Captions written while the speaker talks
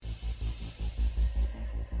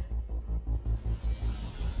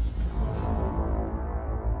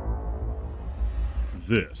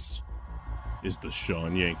This is the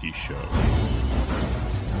Sean Yankee Show.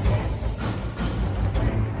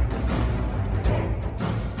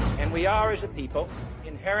 And we are, as a people,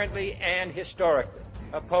 inherently and historically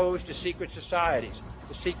opposed to secret societies,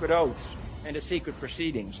 to secret oaths, and to secret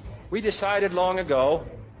proceedings. We decided long ago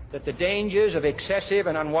that the dangers of excessive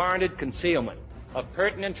and unwarranted concealment of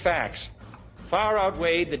pertinent facts far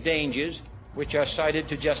outweighed the dangers which are cited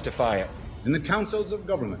to justify it. In the councils of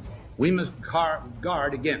government, we must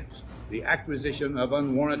guard against the acquisition of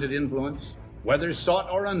unwarranted influence, whether sought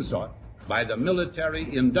or unsought, by the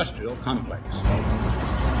military-industrial complex.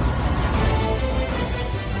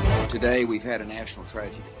 Today, we've had a national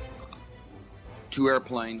tragedy. 2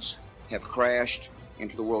 airplanes have crashed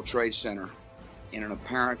into the World Trade Center in an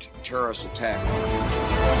apparent terrorist attack.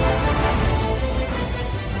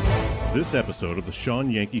 This episode of the Sean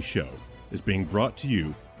Yankee Show is being brought to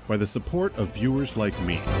you by the support of viewers like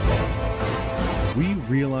me. We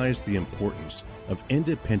realize the importance of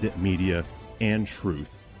independent media and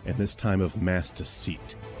truth in this time of mass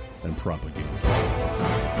deceit and propaganda.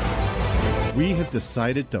 We have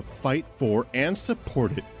decided to fight for and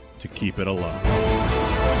support it to keep it alive.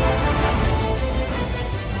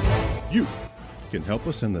 You can help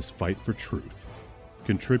us in this fight for truth.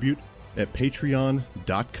 Contribute at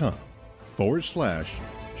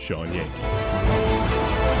patreon.com/Sean Yankee.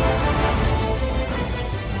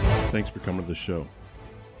 Thanks for coming to the show.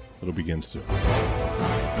 It'll begin soon.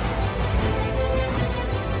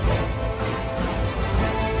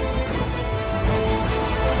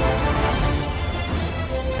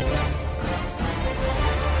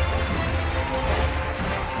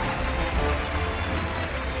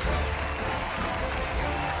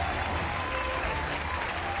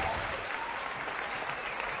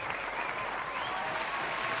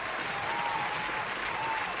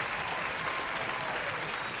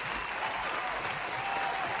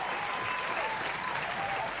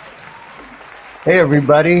 Hey,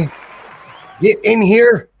 everybody. Get in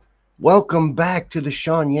here. Welcome back to the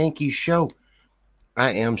Sean Yankee Show.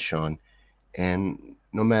 I am Sean, and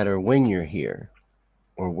no matter when you're here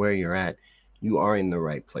or where you're at, you are in the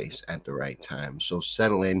right place at the right time. So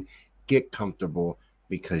settle in, get comfortable,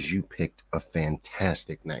 because you picked a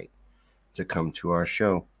fantastic night to come to our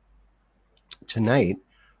show. Tonight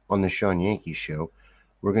on the Sean Yankee Show,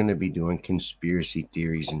 we're going to be doing conspiracy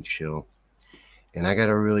theories and chill. And I got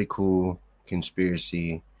a really cool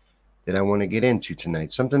conspiracy that I want to get into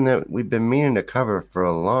tonight. Something that we've been meaning to cover for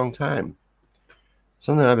a long time.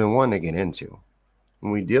 Something I've been wanting to get into.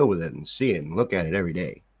 And we deal with it and see it and look at it every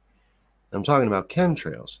day. I'm talking about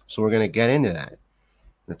chemtrails. So we're going to get into that.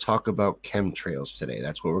 We're going to talk about chemtrails today.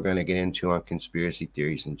 That's what we're going to get into on Conspiracy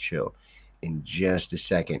Theories and Chill in just a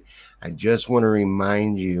second. I just want to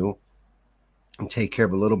remind you and take care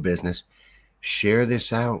of a little business. Share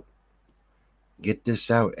this out. Get this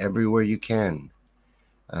out everywhere you can.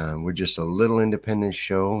 We're just a little independent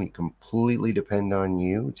show. We completely depend on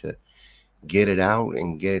you to get it out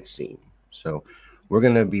and get it seen. So we're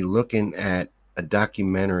going to be looking at a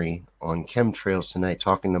documentary on chemtrails tonight,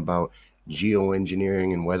 talking about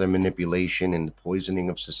geoengineering and weather manipulation and the poisoning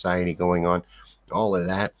of society going on, all of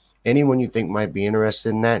that. Anyone you think might be interested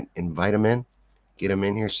in that, invite them in. Get them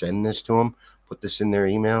in here, send this to them, put this in their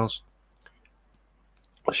emails.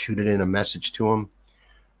 Shoot it in a message to them,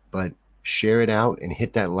 but share it out and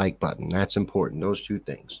hit that like button. That's important. Those 2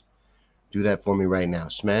 things. Do that for me right now.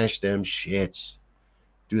 Smash them shits.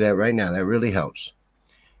 Do that right now. That really helps.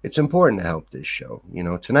 It's important to help this show. You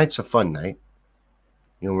know, tonight's a fun night.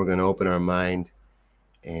 You know, we're going to open our mind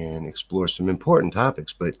and explore some important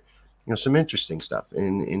topics, but, you know, some interesting stuff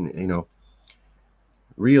and you know,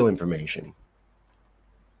 real information.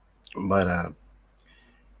 But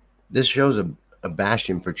this show's a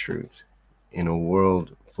bastion for truth in a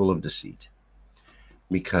world full of deceit,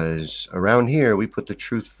 because around here we put the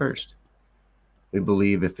truth first. We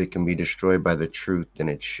believe if it can be destroyed by the truth, then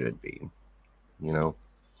it should be. You know,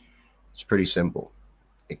 it's pretty simple.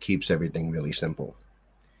 It keeps everything really simple.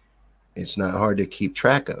 It's not hard to keep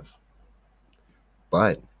track of,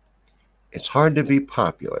 but it's hard to be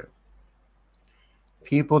popular.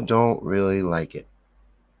 People don't really like it.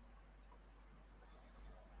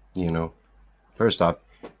 You know, first off,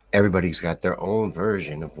 everybody's got their own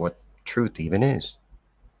version of what truth even is.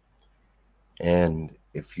 And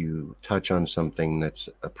if you touch on something that's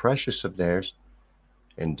a precious of theirs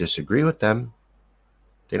and disagree with them,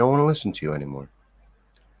 they don't want to listen to you anymore.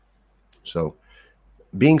 So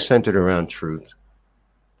being centered around truth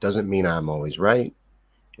doesn't mean I'm always right.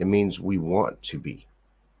 It means we want to be.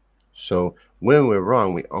 So when we're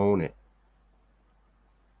wrong, we own it.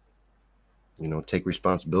 take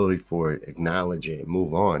responsibility for it, acknowledge it,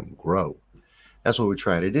 move on, grow. That's what we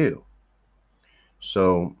try to do.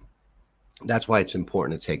 So that's why it's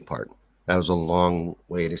important to take part. That was a long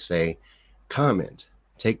way to say comment,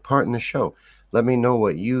 take part in the show. Let me know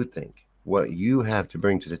what you think, what you have to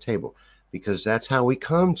bring to the table, because that's how we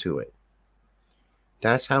come to it.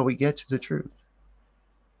 That's how we get to the truth.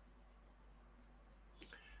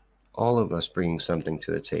 All of us bringing something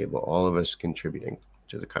to the table, all of us contributing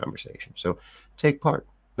to the conversation. So take part,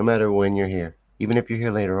 no matter when you're here, even if you're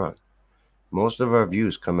here later on. Most of our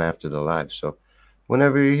views come after the live. So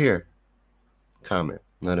whenever you're here, comment.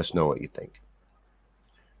 Let us know what you think.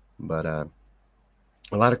 But a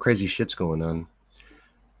lot of crazy shit's going on.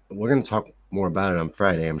 We're going to talk more about it on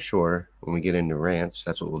Friday, I'm sure, when we get into rants.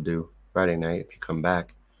 That's what we'll do Friday night if you come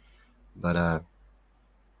back. But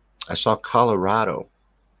I saw Colorado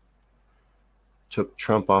took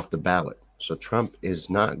Trump off the ballot. So Trump is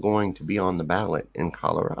not going to be on the ballot in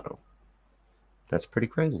Colorado. That's pretty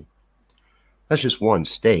crazy. That's just one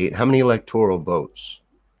state. How many electoral votes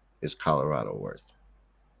is Colorado worth?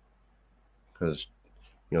 Because,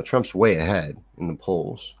 Trump's way ahead in the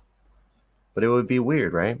polls. But it would be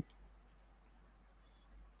weird, right?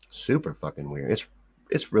 Super fucking weird.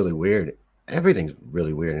 It's really weird. Everything's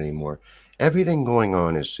really weird anymore. Everything going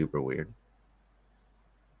on is super weird.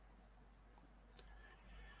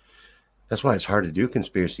 That's why it's hard to do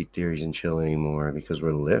conspiracy theories and chill anymore, because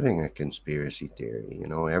we're living a conspiracy theory.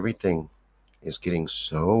 Everything is getting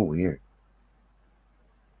so weird.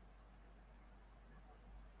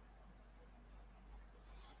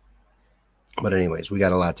 But anyways, we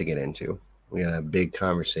got a lot to get into. We got a big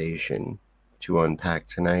conversation to unpack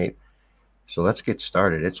tonight. So let's get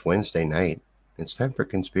started. It's Wednesday night. It's time for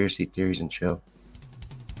Conspiracy Theories and Chill.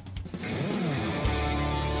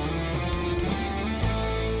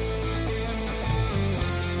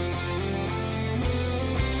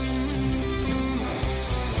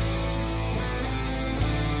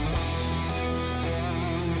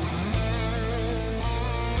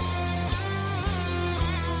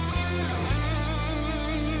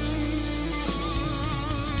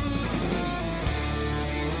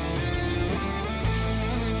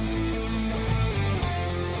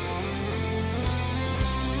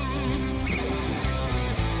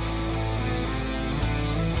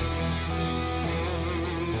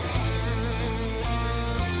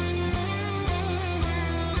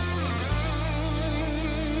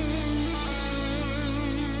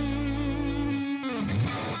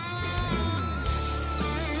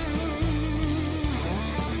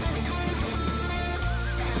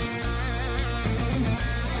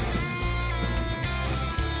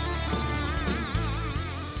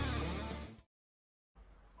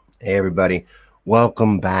 Hey, everybody.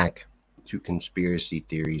 Welcome back to Conspiracy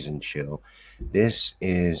Theories and Chill. This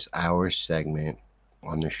is our segment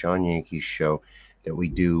on the Sean Yankee Show that we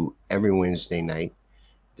do every Wednesday night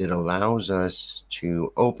that allows us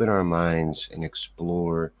to open our minds and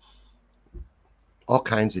explore all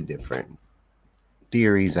kinds of different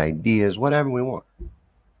theories, ideas, whatever we want.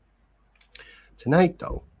 Tonight,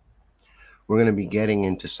 though, we're going to be getting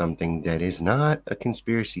into something that is not a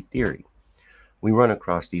conspiracy theory. We run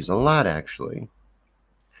across these a lot, actually,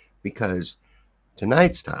 because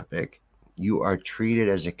tonight's topic, you are treated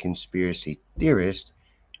as a conspiracy theorist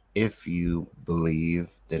if you believe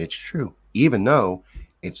that it's true, even though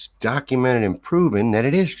it's documented and proven that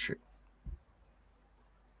it is true.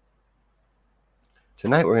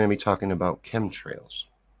 Tonight, we're going to be talking about chemtrails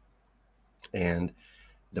and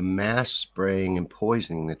the mass spraying and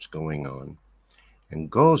poisoning that's going on and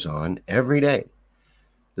goes on every day.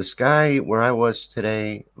 The sky where I was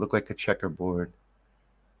today looked like a checkerboard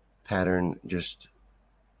pattern, just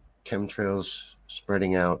chemtrails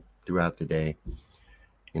spreading out throughout the day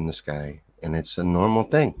in the sky. And it's a normal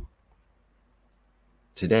thing.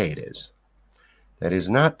 Today it is. That is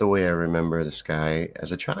not the way I remember the sky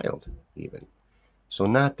as a child, even. So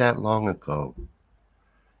not that long ago.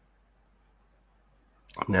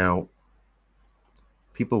 Now,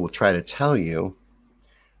 people will try to tell you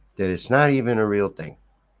that it's not even a real thing.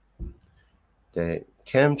 That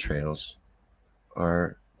chemtrails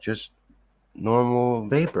are just normal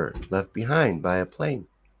vapor left behind by a plane.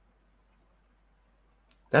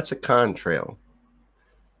 That's a contrail.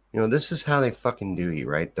 This is how they fucking do you,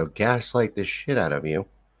 right? They'll gaslight the shit out of you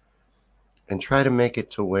and try to make it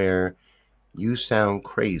to where you sound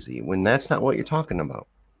crazy when that's not what you're talking about.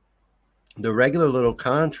 The regular little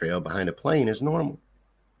contrail behind a plane is normal.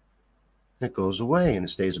 It goes away and it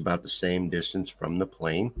stays about the same distance from the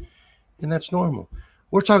plane. And that's normal.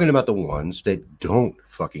 We're talking about the ones that don't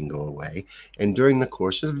fucking go away and during the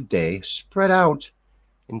course of the day spread out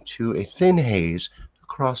into a thin haze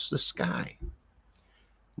across the sky.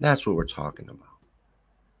 That's what we're talking about.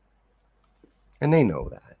 And they know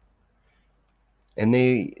that. And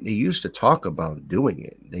they used to talk about doing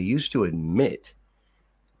it. They used to admit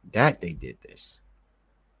that they did this.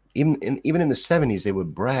 Even in the 70s, they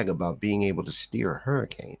would brag about being able to steer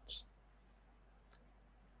hurricanes.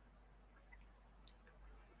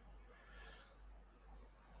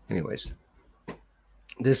 Anyways,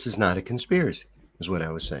 this is not a conspiracy, is what I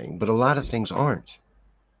was saying. But a lot of things aren't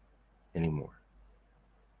anymore.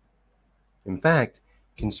 In fact,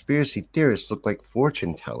 conspiracy theorists look like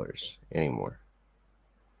fortune tellers anymore.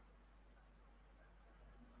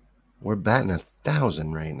 We're batting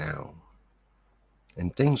 1,000 right now.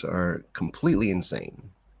 And things are completely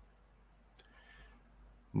insane.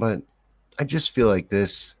 But I just feel like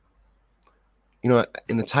this, you know,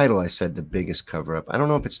 in the title I said the biggest cover-up. I don't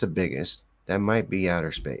know if it's the biggest. That might be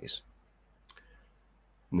outer space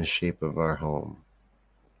in the shape of our home.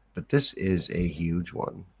 But this is a huge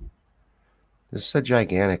one. This is a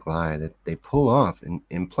gigantic lie that they pull off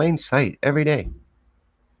in plain sight every day.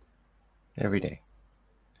 Every day.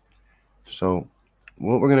 So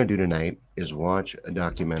what we're going to do tonight is watch a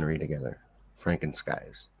documentary together,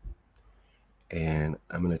 Frankenskies. And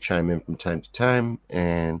I'm going to chime in from time to time,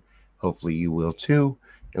 and hopefully you will too.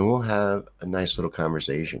 And we'll have a nice little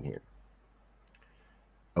conversation here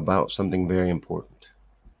about something very important.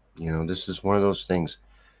 You know, this is one of those things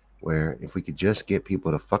where if we could just get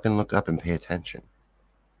people to fucking look up and pay attention,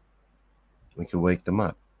 we could wake them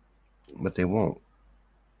up. But they won't.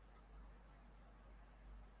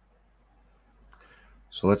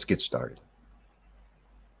 So let's get started.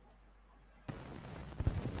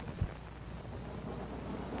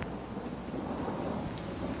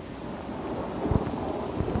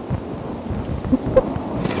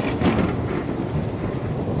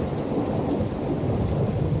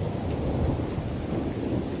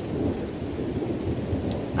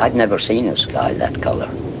 I'd never seen a sky that color.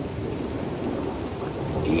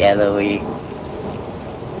 Yellowy,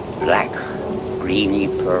 black, greeny,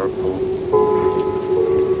 purple.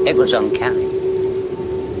 It was uncanny.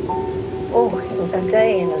 Oh, it was a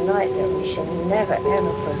day and a night that we shall never,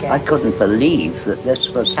 ever forget. I couldn't believe that this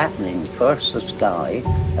was happening. First the sky,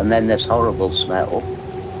 and then this horrible smell.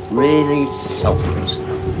 Really sultry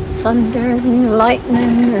smell. Thunder and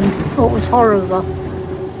lightning, and it was horrible.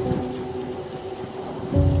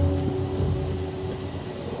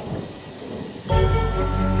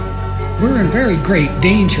 We're in very great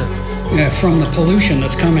danger from the pollution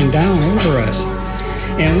that's coming down over us.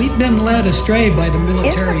 And we've been led astray by the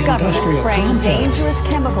military-industrial complex. Dangerous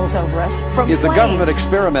chemicals over us from Is the government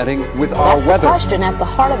experimenting with our weather? That's the question at the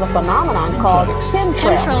heart of a phenomenon called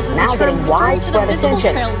chemtrails, now getting widespread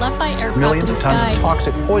attention. Millions of tons of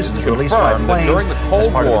toxic poisons released by planes during the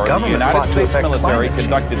Cold War, the United States military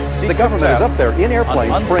conducted secret The government is up there in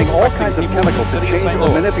airplanes spraying all kinds of chemicals to change or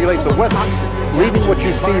manipulate the weather, leaving what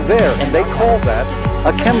you see there, and they call that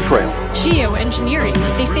a chemtrail. Geoengineering.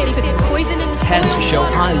 They say it puts poison in the soil. Tests show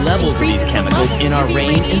high levels of these chemicals in our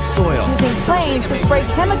rain and soil. Using planes to spray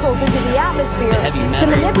chemicals into the atmosphere to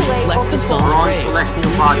manipulate or control.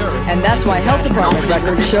 And that's why health department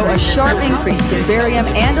records show a sharp increase in barium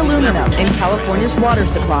and aluminum in California's water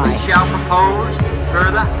supply. We shall propose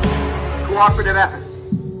further cooperative efforts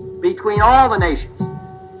between all the nations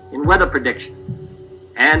in weather prediction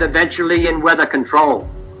and eventually in weather control.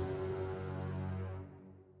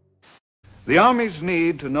 The Army's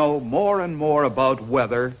need to know more and more about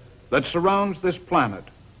weather that surrounds this planet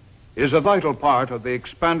is a vital part of the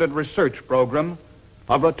expanded research program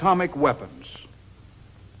of atomic weapons.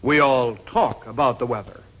 We all talk about the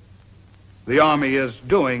weather. The Army is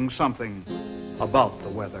doing something about the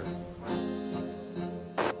weather.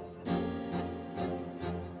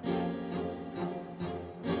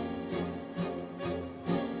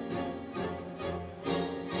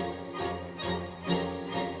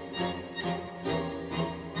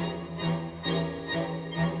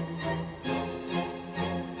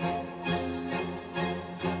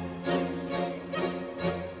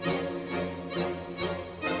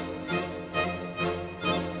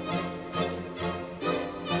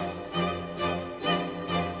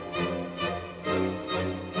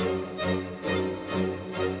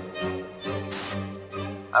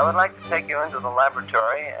 I would like to take you into the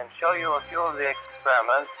laboratory and show you a few of the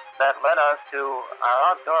experiments that led us to our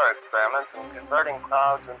outdoor experiments in converting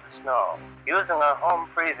clouds into snow. Using a home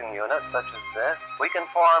freezing unit such as this, we can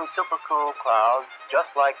form supercool clouds just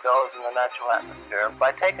like those in the natural atmosphere by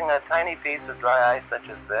taking a tiny piece of dry ice such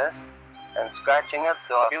as this and scratching it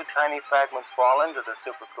so a few tiny fragments fall into the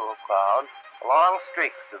supercool cloud. Long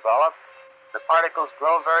streaks develop, The particles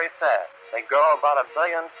grow very fast. They grow about 1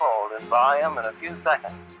 billion-fold in volume in a few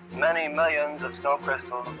seconds. Many millions of snow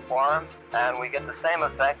crystals form, and we get the same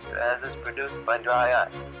effect as is produced by dry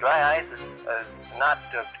ice. Dry ice is not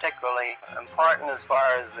particularly important as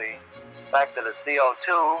far as the fact that it's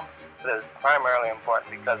CO2. It is primarily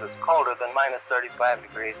important because it's colder than minus 35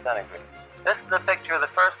 degrees centigrade. This is a picture of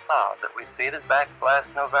the first cloud that we seeded back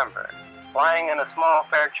last November, flying in a small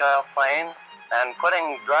Fairchild plane and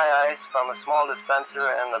putting dry ice from a small dispenser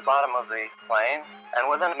in the bottom of the plane, and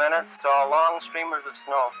within minutes saw long streamers of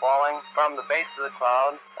snow falling from the base of the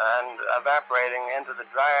cloud and evaporating into the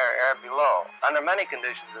drier air below. Under many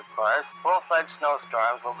conditions, of course, full-fledged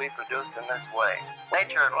snowstorms will be produced in this way.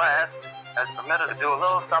 Nature at last has permitted to do a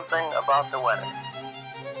little something about the weather.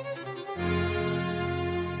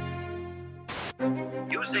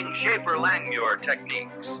 Using Schaefer-Langmuir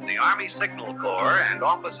techniques, the Army Signal Corps and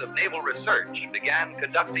Office of Naval Research began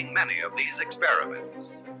conducting many of these experiments.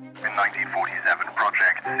 In 1947,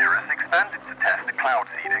 Project Cirrus expanded to test cloud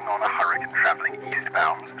seeding on a hurricane traveling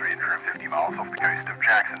eastbound 350 miles off the coast of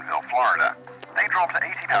Jacksonville, Florida. They dropped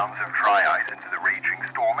 80 pounds of dry ice into the raging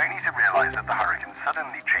storm, only to realize that the hurricane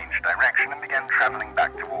suddenly changed direction and began traveling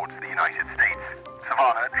back towards the United States.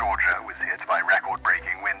 Savannah, Georgia, was hit by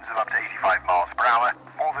record-breaking winds of up to 85 miles per hour.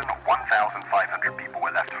 More than 1,500 people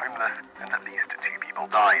were left homeless, and at least 2 people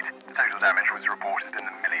died. The total damage was reported in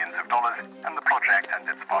the millions of dollars, and the project and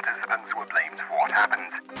its participants were blamed for what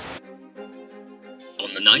happened.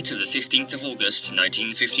 On the night of the 15th of August,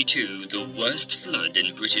 1952, the worst flood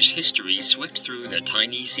in British history swept through the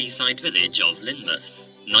tiny seaside village of Lynmouth.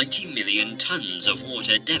 90 million tons of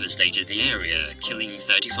water devastated the area, killing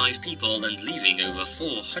 35 people and leaving over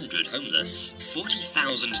 400 homeless.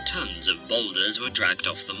 40,000 tons of boulders were dragged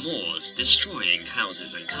off the moors, destroying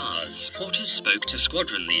houses and cars. Reporters spoke to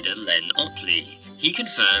squadron leader Len Otley. He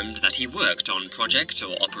confirmed that he worked on Project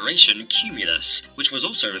or Operation Cumulus, which was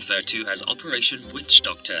also referred to as Operation Witch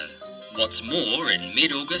Doctor. What's more, in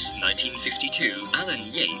mid-August 1952,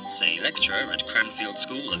 Alan Yates, a lecturer at Cranfield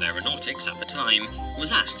School of Aeronautics at the time,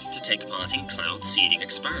 was asked to take part in cloud seeding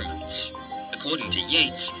experiments. According to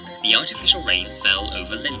Yates, the artificial rain fell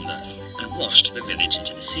over Lynmouth and washed the village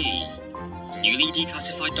into the sea. Newly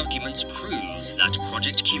declassified documents prove that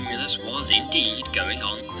Project Cumulus was indeed going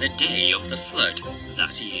on the day of the flood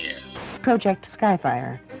that year. Project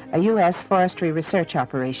Skyfire, a U.S. forestry research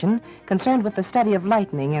operation concerned with the study of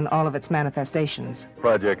lightning in all of its manifestations.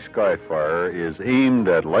 Project Skyfire is aimed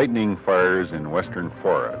at lightning fires in western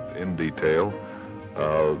Florida. In detail,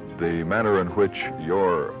 the manner in which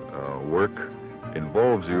your work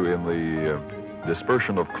involves you in the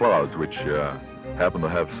dispersion of clouds, which happen to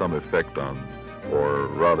have some effect on, or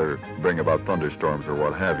rather bring about thunderstorms or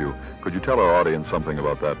what have you. Could you tell our audience something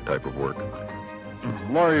about that type of work?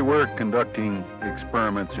 Laurie, we're conducting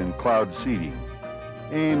experiments in cloud seeding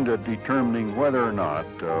aimed at determining whether or not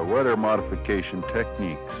weather modification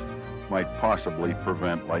techniques might possibly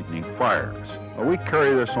prevent lightning fires. We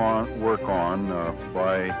carry this work on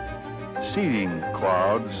by seeding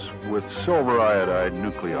clouds with silver iodide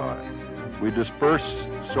nuclei. We disperse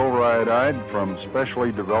silver iodide from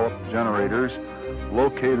specially developed generators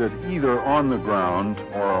located either on the ground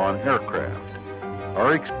or on aircraft.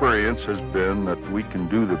 Our experience has been that we can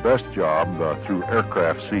do the best job through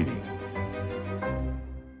aircraft seeding.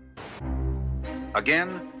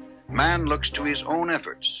 Again, man looks to his own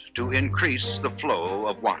efforts to increase the flow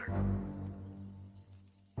of water.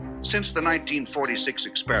 Since the 1946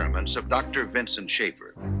 experiments of Dr. Vincent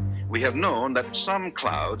Schaefer, we have known that some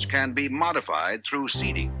clouds can be modified through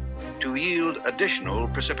seeding to yield additional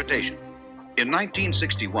precipitation. In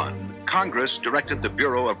 1961, Congress directed the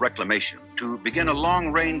Bureau of Reclamation to begin a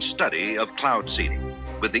long-range study of cloud seeding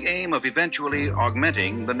with the aim of eventually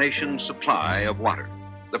augmenting the nation's supply of water.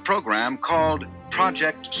 The program, called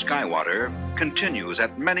Project Skywater, continues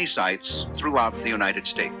at many sites throughout the United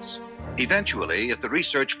States. Eventually, if the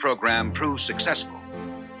research program proves successful,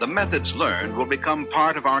 the methods learned will become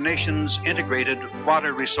part of our nation's integrated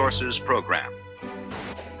water resources program.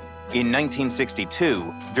 In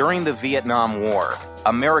 1962, during the Vietnam War,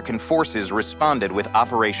 American forces responded with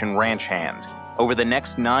Operation Ranch Hand. Over the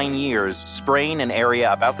next 9 years, spraying an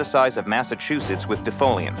area about the size of Massachusetts with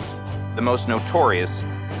defoliants, the most notorious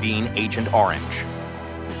being Agent Orange.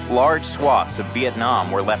 Large swaths of Vietnam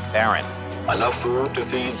were left barren. Enough food to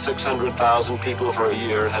feed 600,000 people for a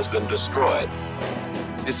year has been destroyed.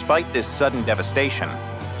 Despite this sudden devastation,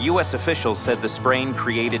 U.S. officials said the spraying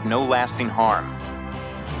created no lasting harm.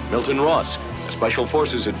 Milton Ross, a Special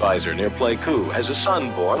Forces advisor near Pleiku, has a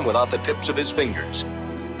son born without the tips of his fingers.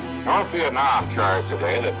 North Vietnam charged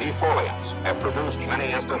today that defoliants have produced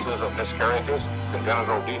many instances of miscarriages,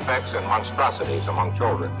 congenital defects, and monstrosities among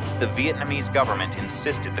children. The Vietnamese government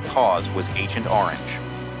insisted the cause was Agent Orange.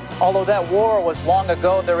 Although that war was long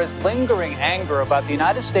ago, there is lingering anger about the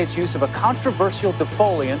United States' use of a controversial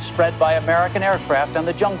defoliant spread by American aircraft on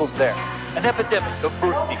the jungles there. An epidemic of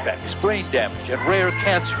birth defects, brain damage, and rare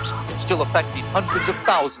cancers still affecting hundreds of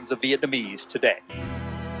thousands of Vietnamese today.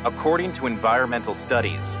 According to environmental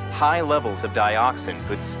studies, high levels of dioxin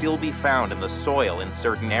could still be found in the soil in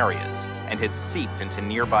certain areas and had seeped into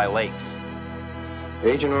nearby lakes.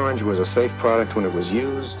 Agent Orange was a safe product when it was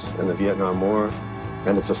used in the Vietnam War,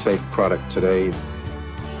 and it's a safe product today.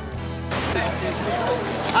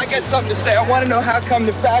 I got something to say. I want to know how come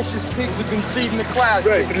the fascist pigs have been seeding the clouds.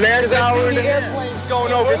 Right. The last hour and the airplanes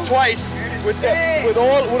going over twice with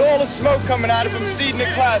all the smoke coming out of them seeding the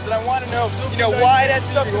clouds. And I want to know, why that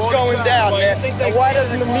stuff is going down, man. And why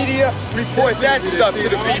doesn't the media report that stuff to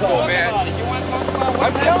the people, man?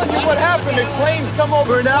 I'm telling you what happened. The planes come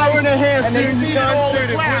over for an hour and a half and they seeded all the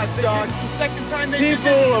clouds.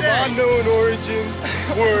 People of unknown origin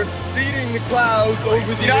were seeding the clouds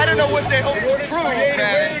over the I don't know what they hope to prove,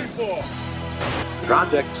 man.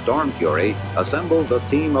 Project Storm Fury assembles a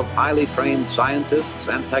team of highly trained scientists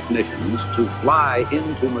and technicians to fly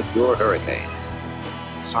into mature hurricanes.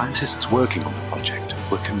 Scientists working on the project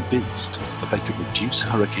were convinced that they could reduce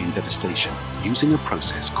hurricane devastation using a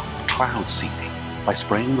process called cloud seeding by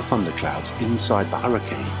spraying the thunderclouds inside the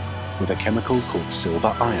hurricane with a chemical called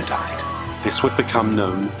silver iodide. This would become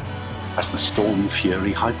known as the Storm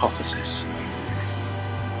Fury hypothesis.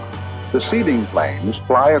 The seeding planes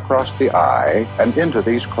fly across the eye and into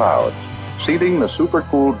these clouds, seeding the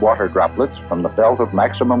supercooled water droplets from the belt of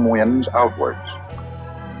maximum winds outwards.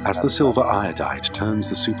 As the silver iodide turns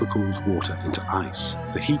the supercooled water into ice,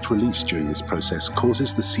 the heat released during this process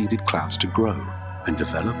causes the seeded clouds to grow and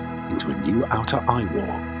develop into a new outer eye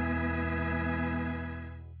wall.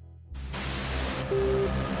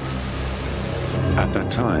 At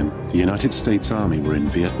that time, the United States Army were in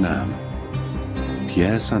Vietnam.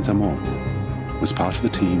 Pierre Saint-Amand was part of the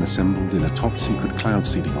team assembled in a top-secret cloud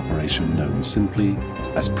seeding operation known simply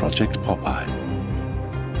as Project Popeye.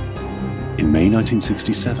 In May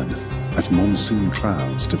 1967, as monsoon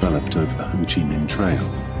clouds developed over the Ho Chi Minh Trail,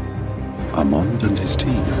 Armand and his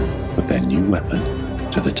team put their new weapon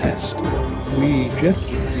to the test. We ejected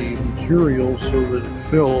the material so that it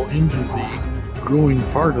fell into the growing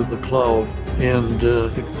part of the cloud, and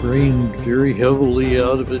it rained very heavily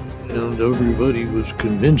out of it, and everybody was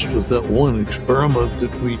convinced with that one experiment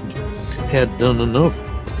that we had done enough.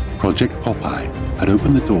 Project Popeye had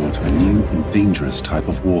opened the door to a new and dangerous type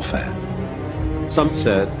of warfare. Some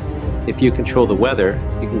said, if you control the weather,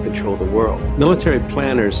 you can control the world. Military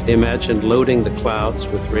planners imagined loading the clouds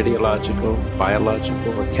with radiological,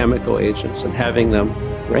 biological, or chemical agents and having them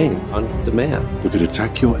rain on demand. They could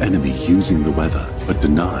attack your enemy using the weather, but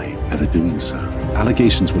deny ever doing so.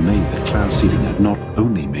 Allegations were made that cloud seeding had not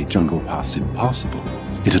only made jungle paths impassable,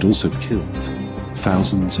 it had also killed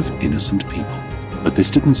thousands of innocent people. But this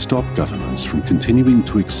didn't stop governments from continuing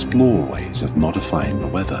to explore ways of modifying the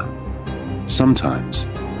weather, sometimes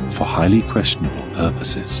for highly questionable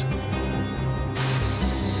purposes.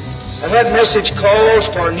 And that message calls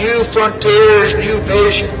for new frontiers, new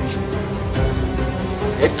visions.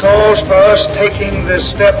 It calls for us taking the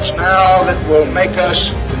steps now that will make us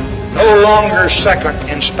no longer second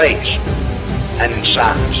in space and in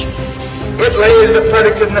science. It lays the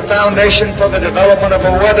predicate and the foundation for the development of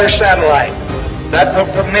a weather satellite that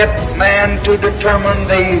will permit man to determine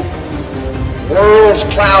the world's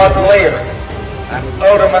cloud layer and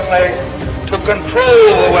ultimately to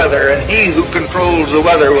control the weather, and he who controls the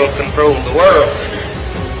weather will control the world.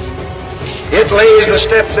 It lays the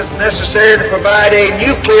steps that's necessary to provide a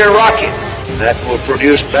nuclear rocket that will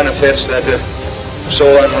produce benefits that are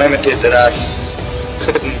so unlimited that I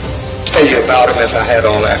couldn't tell you about them if I had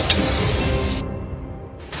all that.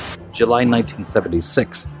 July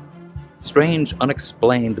 1976. Strange,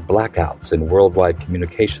 unexplained blackouts in worldwide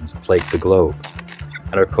communications plague the globe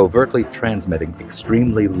and are covertly transmitting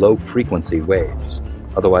extremely low-frequency waves,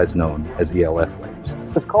 otherwise known as ELF waves.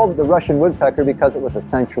 It's called the Russian woodpecker because it was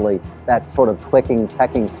essentially that sort of clicking,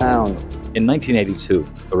 pecking sound. In 1982,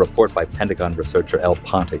 a report by Pentagon researcher L.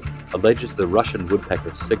 Ponte alleges the Russian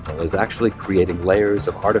woodpecker signal is actually creating layers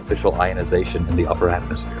of artificial ionization in the upper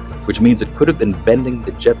atmosphere, which means it could have been bending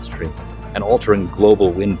the jet stream and altering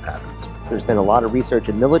global wind patterns. There's been a lot of research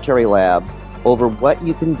in military labs over what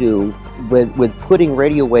you can do with putting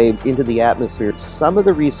radio waves into the atmosphere. Some of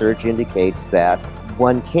the research indicates that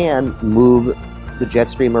one can move the jet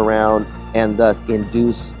stream around and thus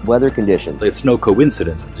induce weather conditions. It's no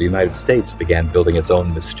coincidence that the United States began building its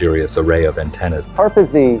own mysterious array of antennas. HAARP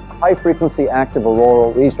is the High-Frequency Active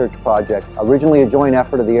Auroral Research Project, originally a joint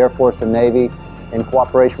effort of the Air Force and Navy in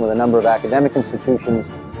cooperation with a number of academic institutions.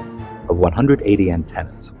 Of 180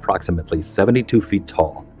 antennas, approximately 72 feet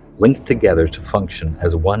tall, linked together to function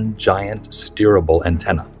as one giant steerable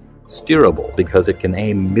antenna. Steerable because it can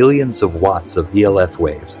aim millions of watts of ELF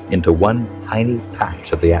waves into one tiny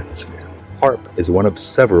patch of the atmosphere. HAARP is one of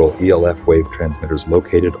several ELF wave transmitters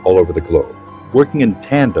located all over the globe. Working in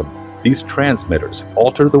tandem, these transmitters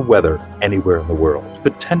alter the weather anywhere in the world,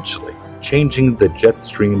 potentially changing the jet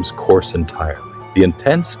stream's course entirely. The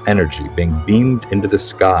intense energy being beamed into the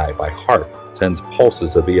sky by HAARP sends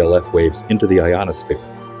pulses of ELF waves into the ionosphere.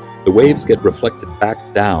 The waves get reflected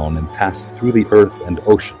back down and pass through the Earth and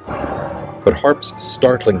ocean. But HAARP's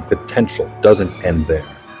startling potential doesn't end there.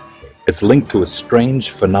 It's linked to a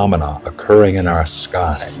strange phenomena occurring in our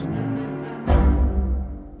skies.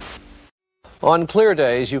 On clear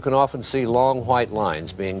days, you can often see long white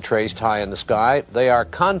lines being traced high in the sky. They are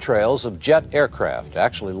contrails of jet aircraft,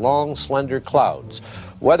 actually long, slender clouds.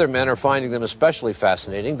 Weathermen are finding them especially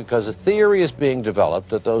fascinating because a theory is being developed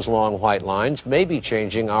that those long white lines may be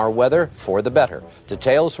changing our weather for the better.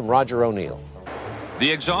 Details from Roger O'Neill.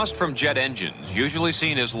 The exhaust from jet engines, usually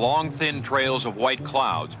seen as long, thin trails of white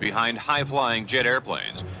clouds behind high-flying jet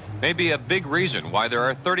airplanes, may be a big reason why there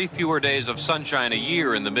are 30 fewer days of sunshine a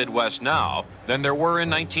year in the Midwest now than there were in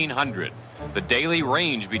 1900. The daily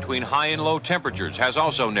range between high and low temperatures has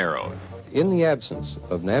also narrowed. In the absence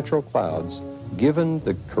of natural clouds, given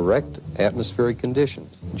the correct atmospheric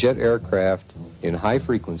conditions, jet aircraft in high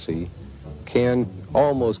frequency can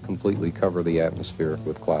almost completely cover the atmosphere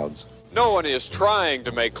with clouds. No one is trying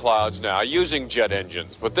to make clouds now using jet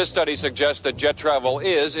engines, but this study suggests that jet travel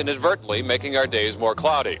is inadvertently making our days more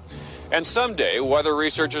cloudy. And someday, weather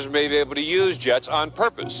researchers may be able to use jets on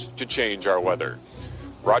purpose to change our weather.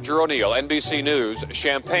 Roger O'Neill, NBC News,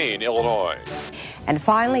 Champaign, Illinois. And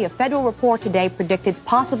finally, a federal report today predicted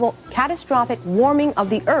possible catastrophic warming of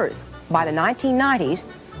the Earth by the 1990s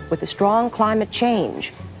with a strong climate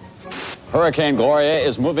change. Hurricane Gloria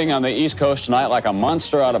is moving on the East Coast tonight like a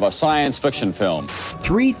monster out of a science fiction film.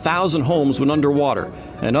 3,000 homes went underwater,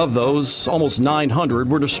 and of those, almost 900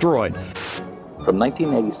 were destroyed. From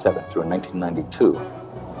 1987 through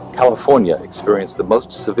 1992, California experienced the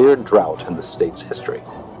most severe drought in the state's history.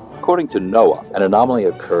 According to NOAA, an anomaly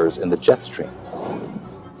occurs in the jet stream.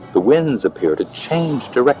 The winds appear to change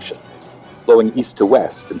direction, blowing east to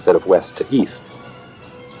west instead of west to east,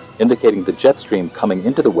 indicating the jet stream coming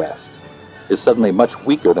into the west is suddenly much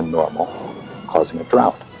weaker than normal, causing a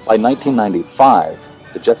drought. By 1995,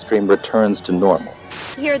 the jet stream returns to normal.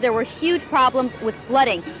 Here there were huge problems with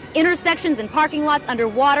flooding, intersections and parking lots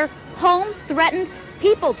underwater, homes threatened,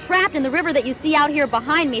 people trapped in the river that you see out here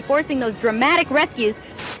behind me, forcing those dramatic rescues.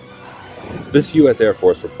 This U.S. Air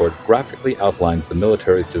Force report graphically outlines the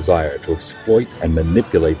military's desire to exploit and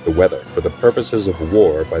manipulate the weather for the purposes of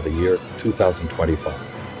war by the year 2025.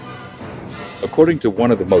 According to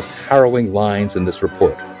one of the most harrowing lines in this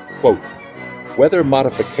report, quote, "Weather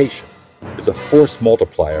modification is a force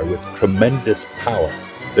multiplier with tremendous power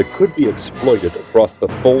that could be exploited across the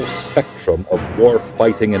full spectrum of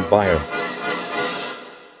war-fighting environments."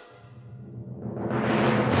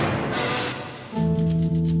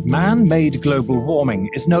 Man-made global warming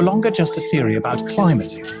is no longer just a theory about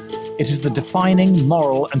climate. It is the defining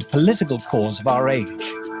moral and political cause of our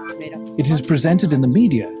age. It is presented in the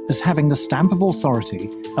media as having the stamp of authority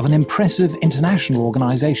of an impressive international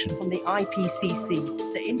organization. From the IPCC,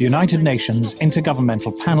 the United Nations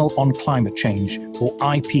Intergovernmental Panel on Climate Change, or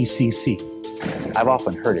IPCC. I've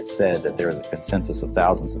often heard it said that there is a consensus of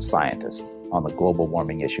thousands of scientists on the global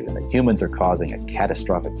warming issue and that humans are causing a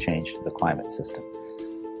catastrophic change to the climate system.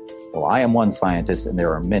 Well, I am one scientist, and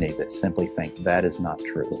there are many that simply think that is not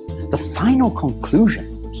true. The final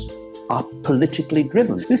conclusions are politically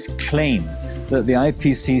driven. This claim that the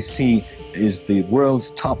IPCC is the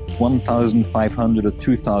world's top 1,500 or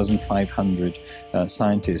 2,500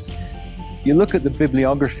 scientists, you look at the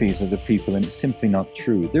bibliographies of the people and it's simply not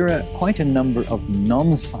true. There are quite a number of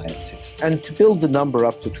non-scientists. And to build the number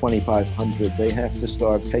up to 2,500, they have to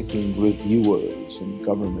start taking reviewers and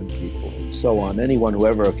government people and so on, anyone who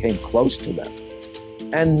ever came close to them.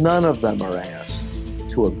 And none of them are asked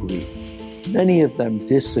to agree. Many of them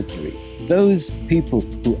disagree. Those people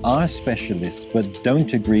who are specialists but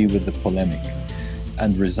don't agree with the polemic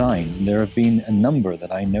and resign, there have been a number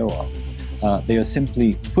that I know of. They are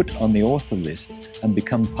simply put on the author list and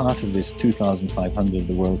become part of this 2,500 of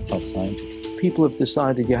the world's top scientists. People have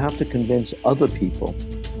decided you have to convince other people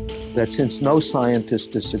that since no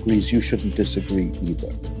scientist disagrees, you shouldn't disagree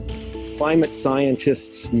either. Climate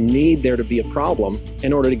scientists need there to be a problem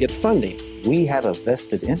in order to get funding. We have a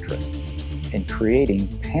vested interest in creating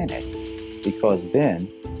panic because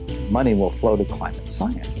then money will flow to climate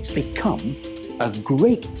science. It's become a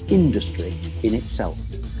great industry in itself.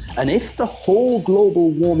 And if the whole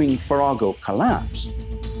global warming farrago collapsed,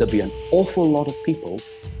 there'd be an awful lot of people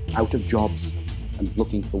out of jobs and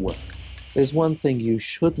looking for work. There's one thing you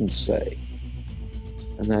shouldn't say,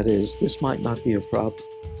 and that is, this might not be a problem.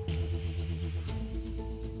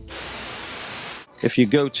 If you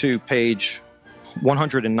go to page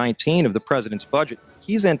 119 of the president's budget,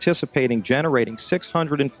 he's anticipating generating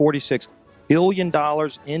 $646 billion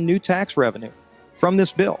in new tax revenue from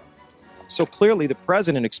this bill. So clearly the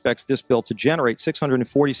president expects this bill to generate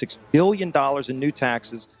 $646 billion in new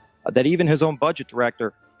taxes that even his own budget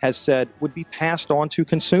director has said would be passed on to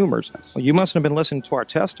consumers. So you must have been listening to our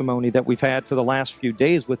testimony that we've had for the last few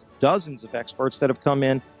days with dozens of experts that have come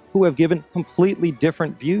in who have given completely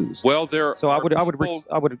different views. Well, I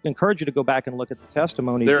would encourage you to go back and look at the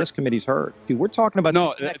testimony this committee's heard. Dude, we're talking about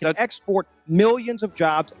that can export millions of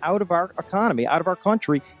jobs out of our economy, out of our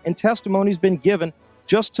country, and testimony's been given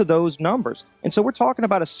just to those numbers. And so we're talking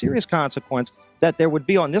about a serious consequence that there would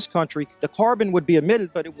be on this country. The carbon would be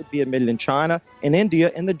emitted, but it would be emitted in China and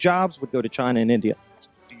India, and the jobs would go to China and India.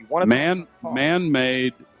 Do you want to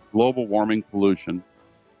man-made global warming pollution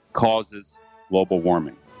causes global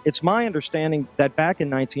warming. It's my understanding that back in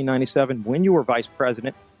 1997, when you were vice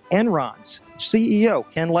president, Enron's CEO,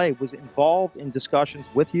 Ken Lay, was involved in discussions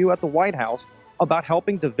with you at the White House about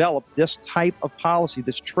helping develop this type of policy,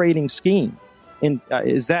 this trading scheme. And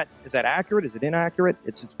is that accurate? Is it inaccurate?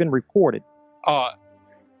 It's been reported. I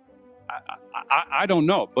don't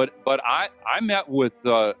know, but I met with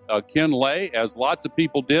Ken Lay, as lots of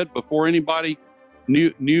people did, before anybody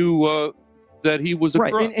knew that he was a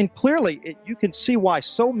crook. And clearly you can see why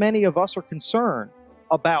so many of us are concerned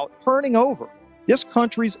about turning over this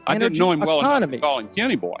country's energy economy. I didn't know him well enough to call him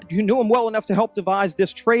Kenny Boy. You knew him well enough to help devise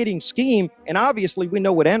this trading scheme, and obviously we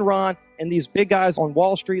know what Enron and these big guys on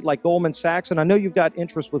Wall Street like Goldman Sachs, and I know you've got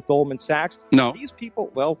interest with Goldman Sachs. No. These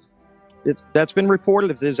people, well, that's been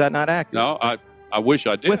reported. Is that not accurate? No, I wish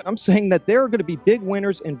I did. I'm saying that there are going to be big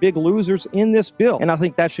winners and big losers in this bill. And I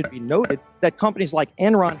think that should be noted, that companies like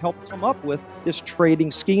Enron helped come up with this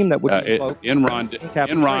trading scheme that would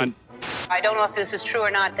Enron. I don't know if this is true or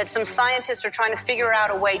not, that some scientists are trying to figure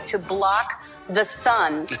out a way to block the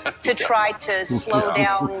sun to try to slow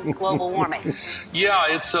down global warming. Yeah,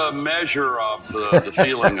 it's a measure of the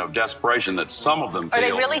feeling of desperation that some of them feel. Are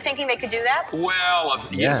they really thinking they could do that? Well,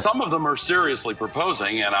 some of them are seriously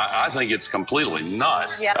proposing, and I think it's completely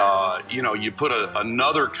nuts. Yeah. You put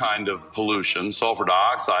another kind of pollution, sulfur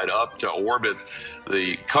dioxide, up to orbit,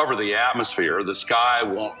 cover the atmosphere. The sky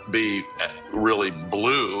won't be really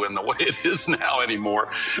blue in the way it is now anymore,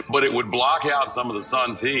 but it would block out some of the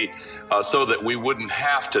sun's heat so that we wouldn't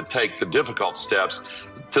have to take the difficult steps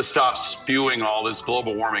to stop spewing all this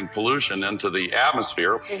global warming pollution into the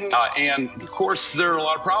atmosphere. Mm-hmm. And of course, there are a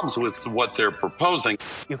lot of problems with what they're proposing.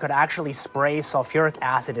 You could actually spray sulfuric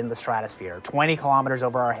acid in the stratosphere 20 kilometers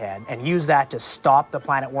over our head and use that to stop the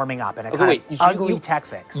planet warming up in a kind of ugly tech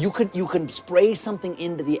fix. You can spray something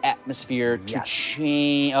into the atmosphere to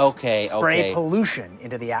change. Spray pollution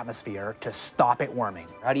into the atmosphere to stop it warming.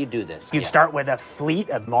 How do you do this? You'd start with a fleet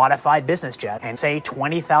of modified business jets and say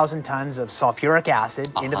 20,000 tons of sulfuric acid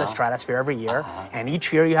into the stratosphere every year, and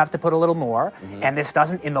each year you have to put a little more, and this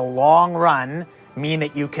doesn't, in the long run, mean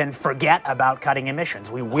that you can forget about cutting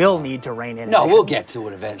emissions. We will need to rein in emissions. No, we'll get to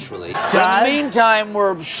it eventually. But in the meantime,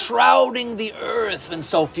 we're shrouding the earth in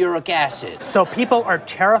sulfuric acid. So people are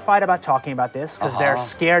terrified about talking about this because they're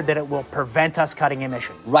scared that it will prevent us cutting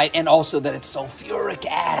emissions. Right, and also that it's sulfuric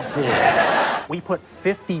acid. We put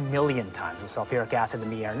 50 million tons of sulfuric acid in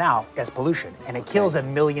the air now as pollution, and it kills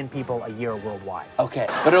 1 million people a year worldwide. Okay,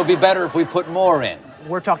 but it'll be better if we put more in.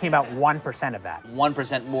 We're talking about 1% of that.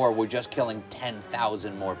 1% more, we're just killing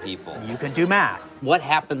 10,000 more people. You can do math. What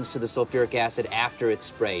happens to the sulfuric acid after it's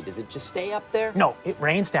sprayed? Does it just stay up there? No, it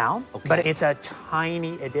rains down, but it's a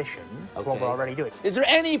tiny addition to what we're already doing. Is there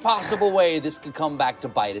any possible way this could come back to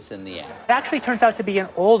bite us in the end? It actually turns out to be an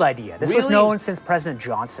old idea. This was known since President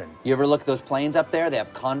Johnson. You ever look at those planes up there? They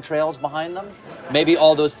have contrails behind them. Maybe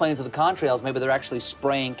all those planes are the contrails. Maybe they're actually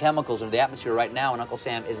spraying chemicals into the atmosphere right now, and Uncle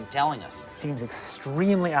Sam isn't telling us. It seems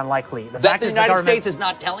extremely unlikely. That the United States is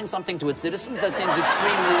not telling something to its citizens? That seems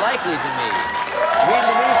extremely likely to me. Read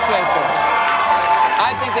the newspaper.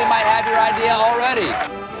 I think they might have your idea already.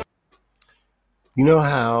 You know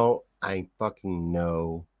how I fucking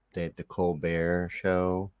know that the Colbert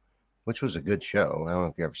Show which was a good show. I don't know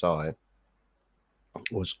if you ever saw it.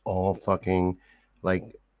 It was all fucking like,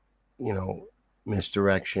 you know,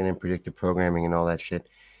 misdirection and predictive programming and all that shit,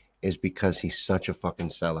 is because he's such a fucking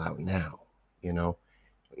sellout now. You know,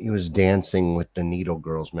 he was dancing with the Needle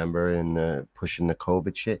Girls, remember, and pushing the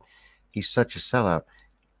COVID shit. He's such a sellout.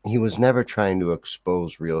 He was never trying to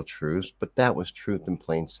expose real truths, but that was truth in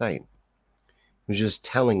plain sight. He was just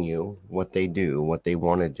telling you what they do, what they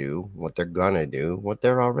want to do, what they're gonna do, what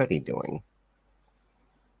they're already doing,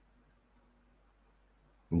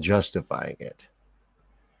 and justifying it.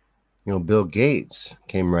 You know, Bill Gates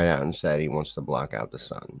came right out and said he wants to block out the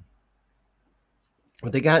sun.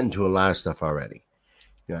 But they got into a lot of stuff already.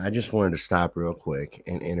 You know, I just wanted to stop real quick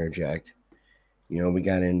and interject. You know, we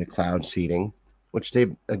got into cloud seeding, which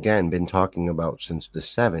they've, again, been talking about since the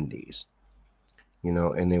 70s. You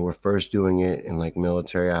know, and they were first doing it in like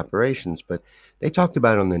military operations, but they talked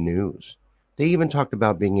about it on the news. They even talked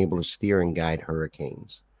about being able to steer and guide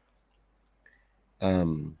hurricanes.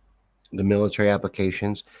 The military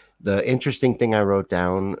applications. The interesting thing I wrote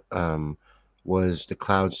down was the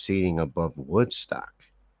cloud seeding above Woodstock.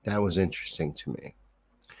 That was interesting to me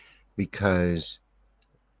because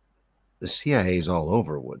the CIA is all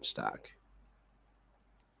over Woodstock.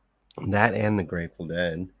 That and the Grateful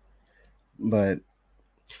Dead.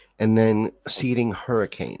 And then seeding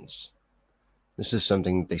hurricanes. This is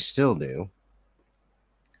something that they still do.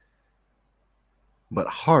 But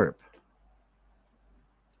HAARP.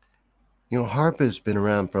 You know, HAARP has been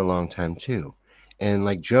around for a long time too. And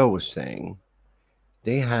like Joe was saying,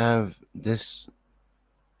 they have this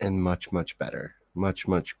and much, much better, much,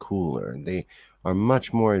 much cooler. They are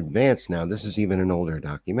much more advanced now. This is even an older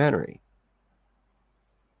documentary.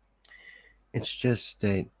 It's just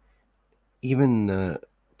that even the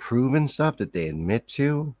proven stuff that they admit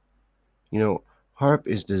to, you know, HAARP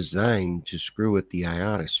is designed to screw with the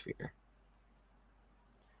ionosphere.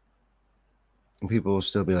 And people will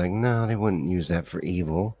still be like, no, they wouldn't use that for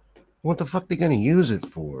evil. What the fuck they gonna use it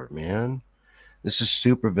for, man? This is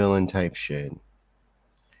supervillain type shit.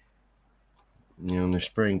 You know, and they're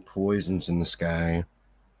spraying poisons in the sky.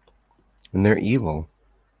 And they're evil.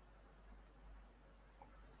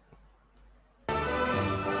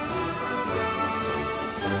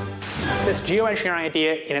 This geoengineering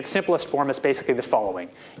idea in its simplest form is basically the following.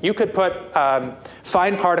 You could put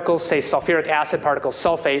fine particles, say sulfuric acid particles,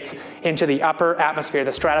 sulfates, into the upper atmosphere,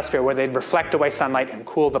 the stratosphere, where they'd reflect away sunlight and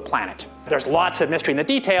cool the planet. There's lots of mystery in the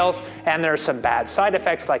details, and there's some bad side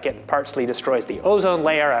effects, like it partially destroys the ozone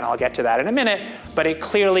layer, and I'll get to that in a minute, but it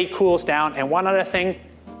clearly cools down. And one other thing,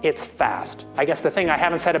 it's fast. I guess the thing I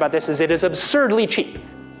haven't said about this is it is absurdly cheap.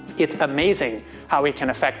 It's amazing how we can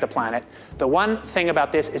affect the planet. The one thing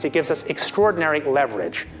about this is it gives us extraordinary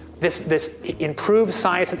leverage. This improved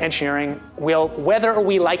science and engineering will, whether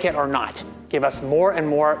we like it or not, give us more and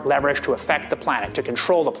more leverage to affect the planet, to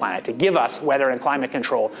control the planet, to give us weather and climate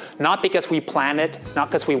control, not because we plan it, not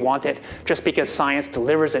because we want it, just because science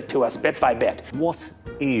delivers it to us bit by bit. What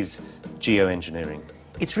is geoengineering?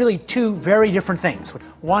 It's really two very different things.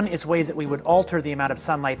 One is ways that we would alter the amount of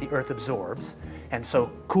sunlight the Earth absorbs, and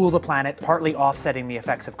so cool the planet, partly offsetting the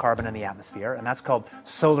effects of carbon in the atmosphere, and that's called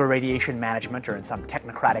solar radiation management, or in some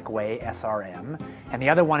technocratic way, SRM. And the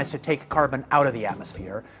other one is to take carbon out of the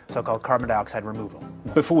atmosphere, so-called carbon dioxide removal.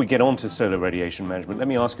 Before we get on to solar radiation management, let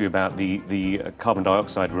me ask you about the carbon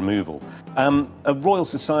dioxide removal. A Royal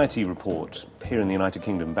Society report here in the United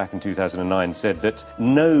Kingdom back in 2009 said that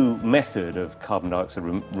no method of carbon dioxide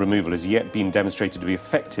removal has yet been demonstrated to be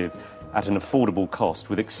effective at an affordable cost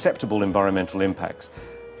with acceptable environmental impacts.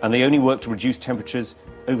 And they only work to reduce temperatures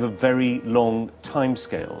over very long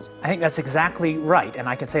timescales. I think that's exactly right, and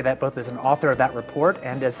I can say that both as an author of that report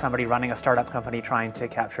and as somebody running a startup company trying to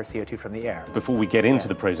capture CO2 from the air. Before we get into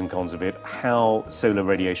the pros and cons of it, how solar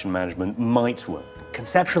radiation management might work.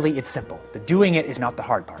 Conceptually, it's simple. The doing it is not the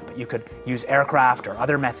hard part, but you could use aircraft or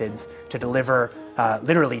other methods to deliver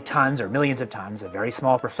literally tons or millions of tons of very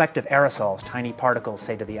small reflective aerosols, tiny particles,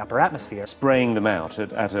 say, to the upper atmosphere. Spraying them out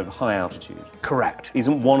at a high altitude. Correct.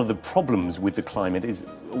 Isn't one of the problems with the climate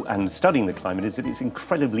and studying the climate is that it's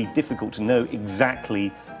incredibly difficult to know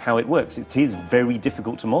exactly how it works. It is very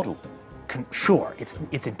difficult to model. Sure,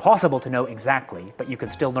 it's impossible to know exactly, but you can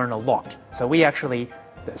still learn a lot. So we actually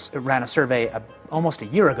ran a survey almost a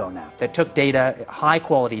year ago now that took data, high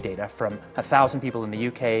quality data, from 1,000 people in the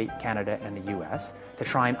UK, Canada, and the US to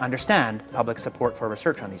try and understand public support for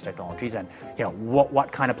research on these technologies and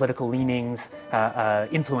what kind of political leanings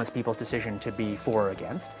influence people's decision to be for or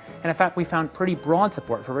against. And in fact, we found pretty broad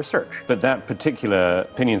support for research. But that particular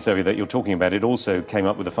opinion survey that you're talking about, it also came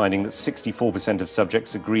up with the finding that 64% of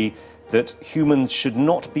subjects agree that humans should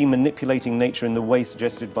not be manipulating nature in the way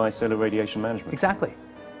suggested by solar radiation management. Exactly.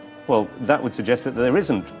 Well, that would suggest that there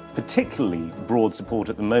isn't particularly broad support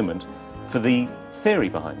at the moment for the theory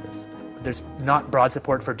behind this. There's not broad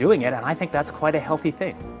support for doing it, and I think that's quite a healthy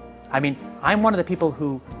thing. I mean, I'm one of the people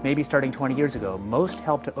who, maybe starting 20 years ago, most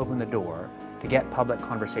helped to open the door to get public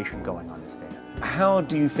conversation going on this thing. How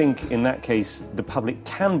do you think, in that case, the public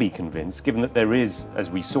can be convinced, given that there is,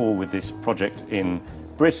 as we saw with this project in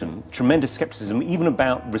Britain, tremendous skepticism even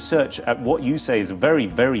about research at what you say is a very,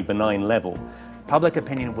 very benign level? Public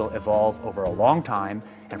opinion will evolve over a long time,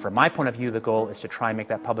 and from my point of view, the goal is to try and make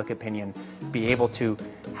that public opinion be able to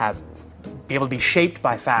be shaped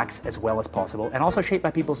by facts as well as possible, and also shaped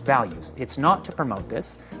by people's values. It's not to promote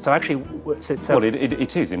this. So actually, well,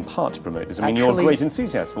 it is in part to promote this. I mean, you're a great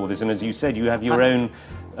enthusiast for this, and as you said, you have your own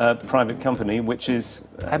private company, which is...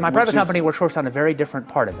 my private company works on a very different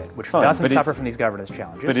part of it, which doesn't suffer from these governance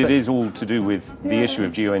challenges. But it is all to do with the issue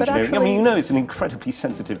of geoengineering. Actually, I mean, you know, it's an incredibly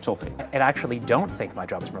sensitive topic. I actually don't think my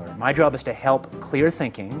job is promoting. My job is to help clear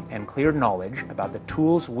thinking and clear knowledge about the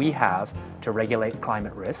tools we have to regulate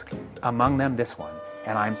climate risk, among them this one.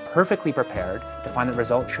 And I'm perfectly prepared to find that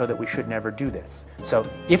results show that we should never do this. So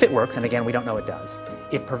if it works, and again, we don't know it does,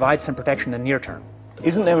 it provides some protection in the near term.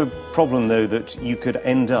 Isn't there a problem, though, that you could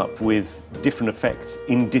end up with different effects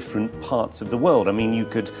in different parts of the world? I mean, you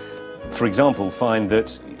could, for example, find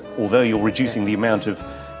that although you're reducing the amount of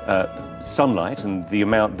sunlight and the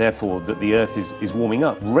amount, therefore, that the Earth is warming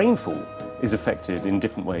up, rainfall is affected in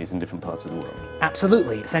different ways in different parts of the world.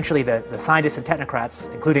 Absolutely. Essentially, the scientists and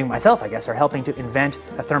technocrats, including myself, I guess, are helping to invent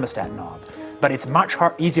a thermostat knob. But it's much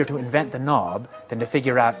easier to invent the knob than to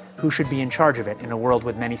figure out who should be in charge of it in a world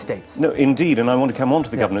with many states. No, indeed, and I want to come on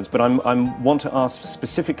to the governance, but I want to ask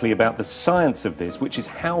specifically about the science of this, which is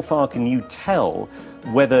how far can you tell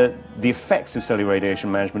whether the effects of solar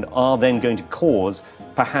radiation management are then going to cause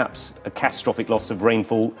perhaps a catastrophic loss of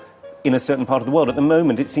rainfall in a certain part of the world? At the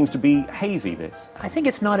moment, it seems to be hazy, this. I think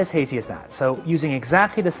it's not as hazy as that. So using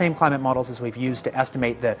exactly the same climate models as we've used to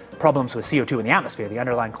estimate the problems with CO2 in the atmosphere, the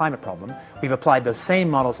underlying climate problem, we've applied those same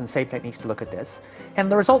models and same techniques to look at this.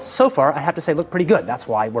 And the results so far, I have to say, look pretty good. That's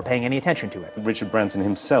why we're paying any attention to it. Richard Branson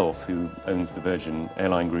himself, who owns the Virgin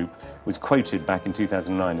Airline Group, was quoted back in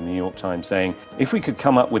 2009 in the New York Times saying, if we could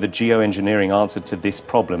come up with a geoengineering answer to this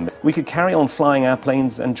problem, we could carry on flying our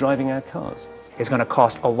planes and driving our cars. Is going to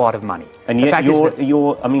cost a lot of money. And yet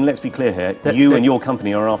I mean, let's be clear here, you and your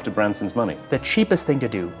company are after Branson's money. The cheapest thing to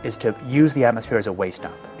do is to use the atmosphere as a waste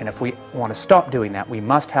dump. And if we want to stop doing that, we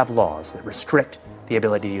must have laws that restrict the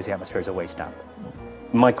ability to use the atmosphere as a waste dump.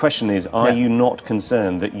 My question is, are you not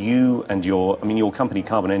concerned that you and your company,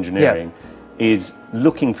 Carbon Engineering, is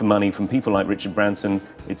looking for money from people like Richard Branson?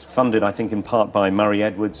 It's funded, I think, in part by Murray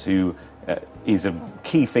Edwards, who is a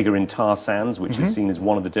key figure in tar sands, which is seen as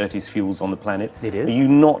one of the dirtiest fuels on the planet. It is. Are you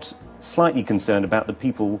not slightly concerned about the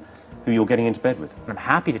people who you're getting into bed with? I'm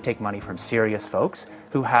happy to take money from serious folks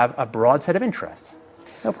who have a broad set of interests.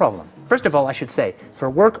 No problem. First of all, I should say, for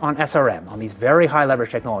work on SRM, on these very high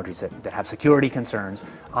leverage technologies that have security concerns,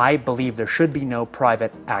 I believe there should be no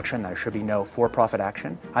private action, there should be no for-profit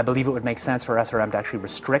action. I believe it would make sense for SRM to actually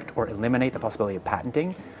restrict or eliminate the possibility of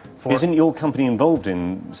patenting. Isn't your company involved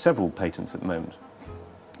in several patents at the moment?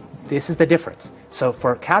 This is the difference. So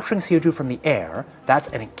for capturing CO2 from the air, that's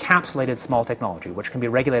an encapsulated small technology, which can be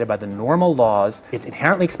regulated by the normal laws. It's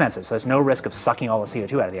inherently expensive, so there's no risk of sucking all the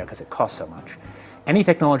CO2 out of the air because it costs so much. Any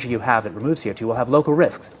technology you have that removes CO2 will have local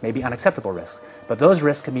risks, maybe unacceptable risks, but those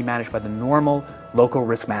risks can be managed by the normal local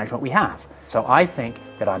risk management we have. So I think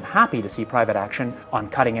that I'm happy to see private action on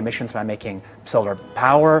cutting emissions by making solar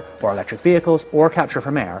power or electric vehicles or capture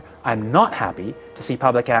from air. I'm not happy to see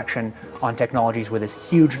public action on technologies with this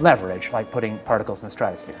huge leverage, like putting particles in the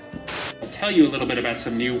stratosphere. I'll tell you a little bit about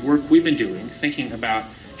some new work we've been doing, thinking about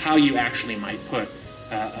how you actually might put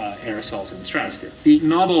aerosols in the stratosphere. The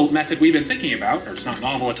novel method we've been thinking about, or it's not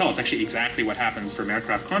novel at all, it's actually exactly what happens from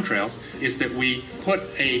aircraft contrails, is that we put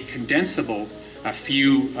a condensable, a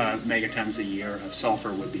few megatons a year of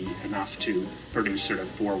sulfur would be enough to produce sort of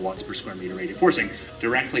 4 watts per square meter radiant forcing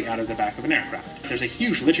directly out of the back of an aircraft. There's a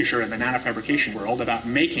huge literature in the nanofabrication world about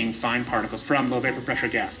making fine particles from low vapor pressure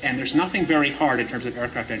gas, and there's nothing very hard in terms of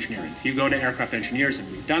aircraft engineering. If you go to aircraft engineers, and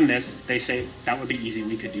we've done this, they say that would be easy,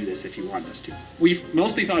 we could do this if you want us to. We've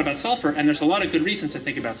mostly thought about sulfur, and there's a lot of good reasons to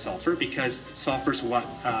think about sulfur, because sulfur's what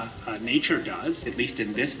nature does, at least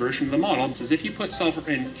in this version of the model. Is if you put sulfur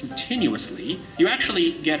in continuously, you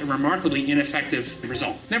actually get a remarkably ineffective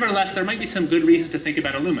result. Nevertheless, there might be some good reasons to think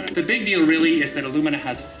about alumina. The big deal really is that alumina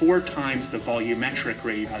has 4 times the volumetric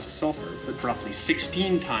rate as sulfur, but roughly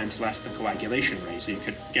 16 times less the coagulation rate. So you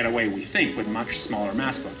could get away, we think, with much smaller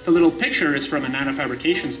mass flux. The little picture is from a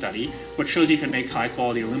nanofabrication study, which shows you can make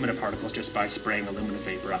high-quality alumina particles just by spraying alumina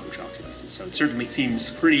vapor out, which oxidizes. So it certainly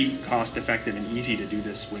seems pretty cost-effective and easy to do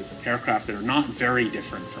this with aircraft that are not very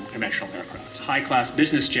different from conventional aircraft. High-class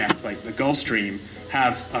business jets like the Gulfstream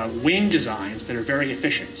have wing designs that are very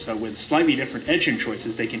efficient. So with slightly different engine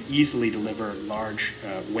choices, they can easily deliver large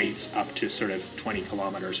weights up to sort of 20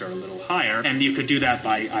 kilometers or a little higher. And you could do that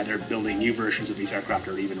by either building new versions of these aircraft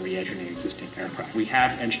or even re-engineering existing aircraft. We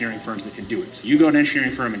have engineering firms that can do it. So you go to an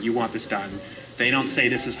engineering firm and you want this done. They don't say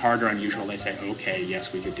this is hard or unusual. They say, okay,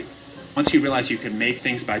 yes, we could do it. Once you realize you can make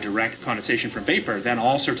things by direct condensation from vapor, then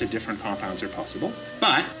all sorts of different compounds are possible.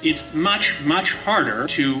 But it's much, much harder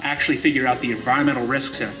to actually figure out the environmental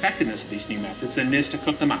risks and effectiveness of these new methods than it is to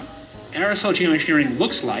cook them up. Aerosol geoengineering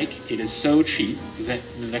looks like it is so cheap that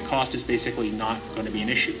the cost is basically not going to be an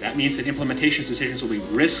issue. That means that implementation decisions will be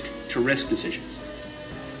risk-to-risk decisions.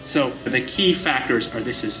 So the key factors are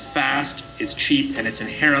this is fast, it's cheap, and it's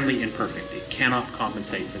inherently imperfect. It cannot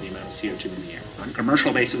compensate for the amount of CO2 in the air. On a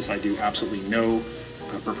commercial basis, I do absolutely no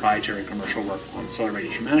proprietary commercial work on solar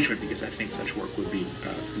radiation management because I think such work would be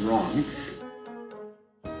wrong.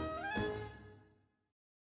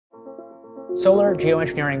 Solar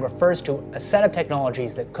geoengineering refers to a set of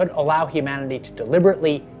technologies that could allow humanity to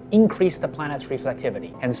deliberately increase the planet's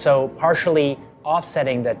reflectivity, and so partially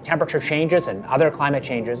offsetting the temperature changes and other climate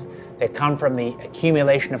changes that come from the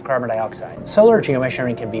accumulation of carbon dioxide. Solar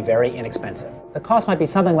geoengineering can be very inexpensive. The cost might be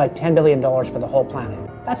something like $10 billion for the whole planet.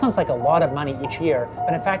 That sounds like a lot of money each year,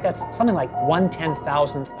 but in fact that's something like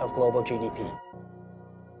 1/10,000th of global GDP.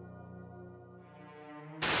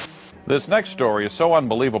 This next story is so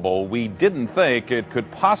unbelievable, we didn't think it could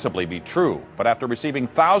possibly be true. But after receiving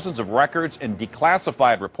thousands of records and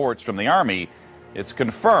declassified reports from the Army, it's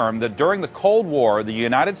confirmed that during the Cold War, the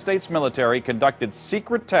United States military conducted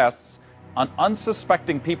secret tests on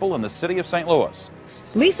unsuspecting people in the city of St. Louis.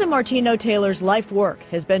 Lisa Martino Taylor's life work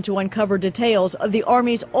has been to uncover details of the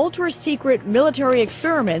Army's ultra-secret military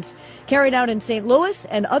experiments carried out in St. Louis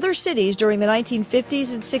and other cities during the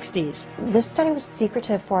 1950s and 60s. This study was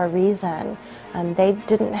secretive for a reason. They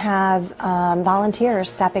didn't have volunteers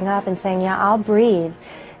stepping up and saying, yeah, I'll breathe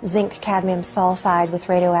zinc cadmium sulfide with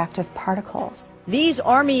radioactive particles. These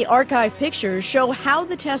Army archive pictures show how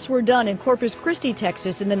the tests were done in Corpus Christi,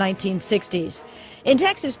 Texas in the 1960s. In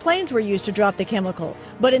Texas, planes were used to drop the chemical,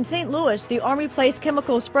 but in St. Louis, the Army placed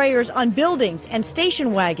chemical sprayers on buildings and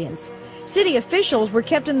station wagons. City officials were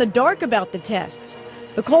kept in the dark about the tests.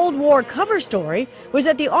 The Cold War cover story was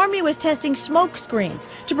that the Army was testing smoke screens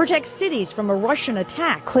to protect cities from a Russian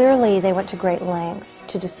attack. Clearly, they went to great lengths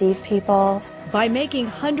to deceive people. By making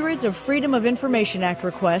hundreds of Freedom of Information Act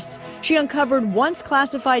requests, she uncovered once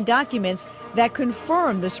classified documents that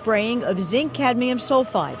confirmed the spraying of zinc cadmium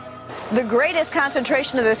sulfide. The greatest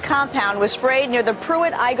concentration of this compound was sprayed near the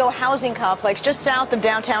Pruitt-Igoe housing complex just south of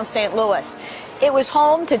downtown St. Louis. It was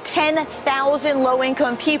home to 10,000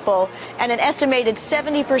 low-income people, and an estimated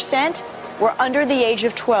 70% were under the age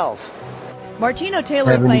of 12. Martino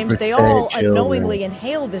Taylor claims they all unknowingly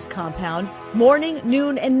inhaled this compound morning,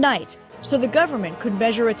 noon, and night, so the government could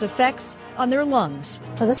measure its effects on their lungs.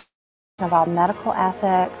 So this involved medical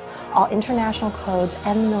ethics, all international codes,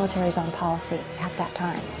 and the military's own policy at that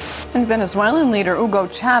time. And Venezuelan leader Hugo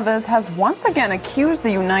Chavez has once again accused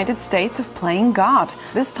the United States of playing God.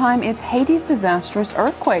 This time it's Haiti's disastrous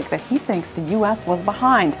earthquake that he thinks the U.S. was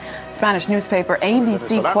behind. Spanish newspaper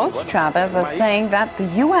ABC quotes Chavez as saying that the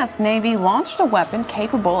U.S. Navy launched a weapon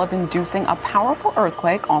capable of inducing a powerful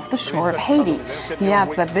earthquake off the shore of Haiti. He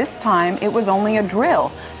adds that this time it was only a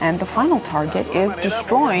drill, and the final target is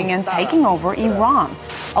destroying and taking over Iran.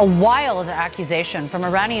 A wild accusation from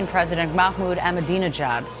Iranian President Mahmoud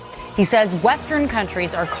Ahmadinejad. He says Western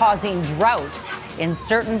countries are causing drought in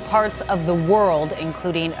certain parts of the world,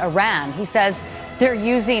 including Iran. He says they're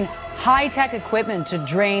using high-tech equipment to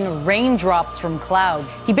drain raindrops from clouds.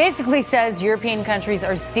 He basically says European countries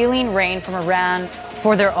are stealing rain from Iran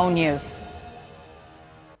for their own use.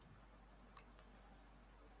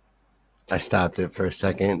 I stopped it for a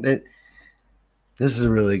second. This is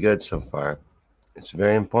really good so far. It's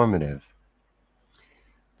very informative.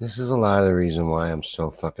 This is a lot of the reason why I'm so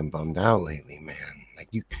fucking bummed out lately, man. Like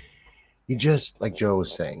you just, like Joe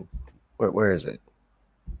was saying, where is it?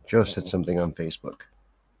 Joe said something on Facebook.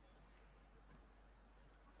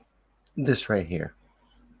 This right here.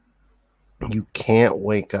 You can't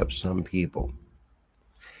wake up some people.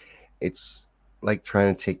 It's like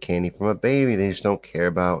trying to take candy from a baby. They just don't care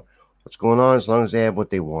about what's going on as long as they have what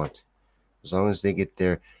they want. As long as they get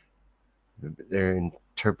their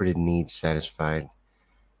interpreted needs satisfied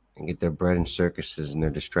and get their bread and circuses and their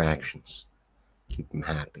distractions. Keep them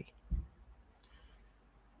happy.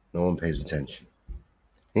 No one pays attention.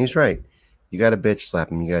 And he's right. You got to bitch slap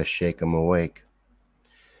them. You got to shake them awake.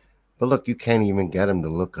 But look, you can't even get them to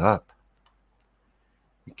look up.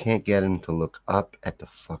 You can't get them to look up at the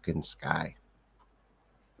fucking sky.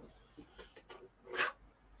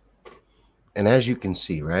 And as you can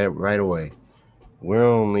see right away, we're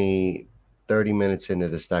only 30 minutes into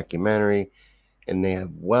this documentary, and they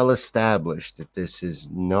have well established that this is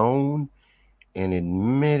known and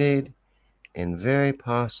admitted and very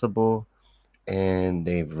possible, and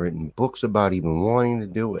they've written books about even wanting to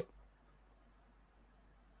do it.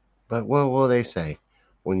 But what will they say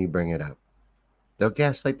when you bring it up? They'll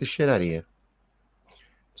gaslight the shit out of you.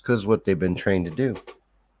 It's because of what they've been trained to do.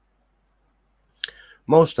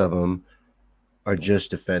 Most of them are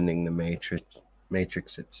just defending the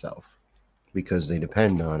matrix itself because they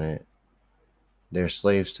depend on it. They're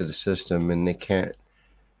slaves to the system, and they can't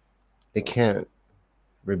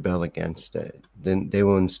rebel against it. Then they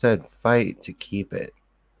will instead fight to keep it.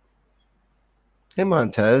 Hey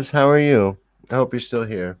Montez, how are you? I hope you're still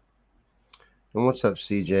here. And what's up,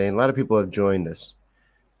 CJ? A lot of people have joined us.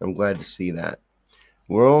 I'm glad to see that.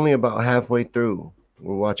 We're only about halfway through.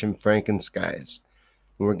 We're watching Frankenskies.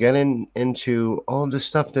 We're getting into all the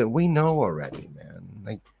stuff that we know already, man.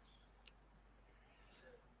 Like,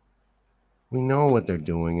 we know what they're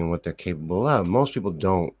doing and what they're capable of. Most people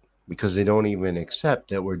don't, because they don't even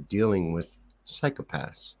accept that we're dealing with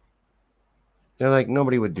psychopaths. They're like,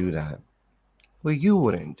 nobody would do that. Well, you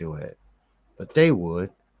wouldn't do it, but they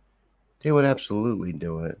would. They would absolutely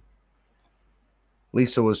do it.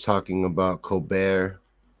 Lisa was talking about Colbert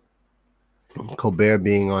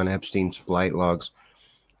being on Epstein's flight logs.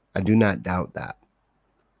 I do not doubt that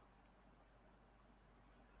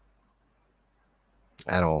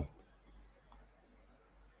at all.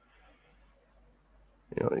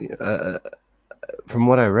 From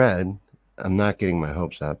what I read, I'm not getting my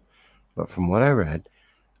hopes up, but from what I read,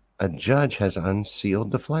 a judge has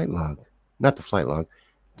unsealed the flight log. Not the flight log,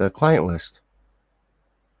 the client list.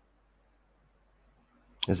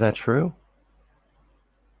 Is that true?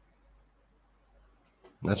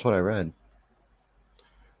 That's what I read.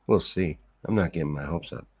 We'll see. I'm not getting my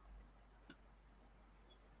hopes up.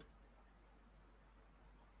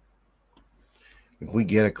 If we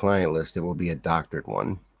get a client list, it will be a doctored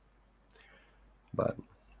one. But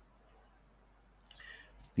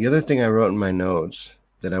the other thing I wrote in my notes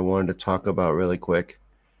that I wanted to talk about really quick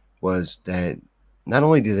was that not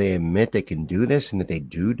only do they admit they can do this and that they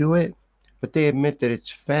do it, but they admit that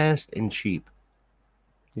it's fast and cheap.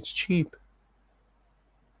 It's cheap.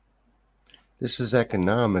 This is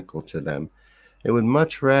economical to them. They would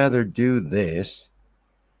much rather do this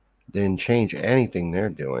than change anything they're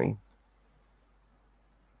doing.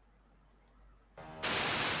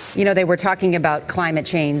 You know, they were talking about climate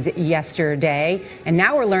change yesterday, and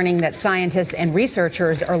now we're learning that scientists and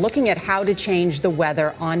researchers are looking at how to change the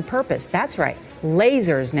weather on purpose. That's right.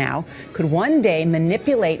 Lasers now could one day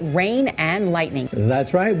manipulate rain and lightning.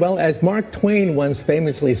 That's right. Well, as Mark Twain once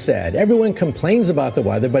famously said, everyone complains about the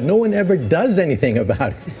weather, but no one ever does anything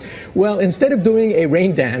about it. Well, instead of doing a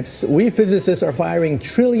rain dance, we physicists are firing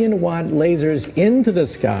trillion-watt lasers into the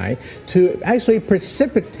sky to actually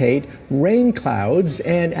precipitate rain clouds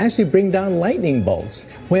and actually bring down lightning bolts.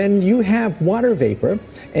 When you have water vapor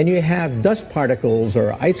and you have dust particles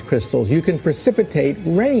or ice crystals, you can precipitate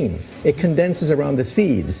rain. It condenses around the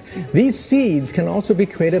seeds. These seeds can also be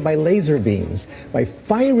created by laser beams. By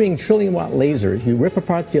firing trillion-watt lasers, you rip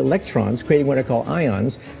apart the electrons, creating what are called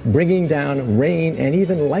ions, bringing down rain and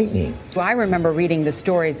even lightning. Well, I remember reading the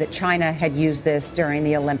stories that China had used this during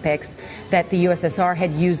the Olympics, that the USSR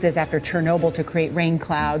had used this after Chernobyl to create rain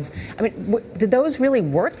clouds. I mean, did those really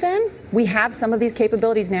work then? We have some of these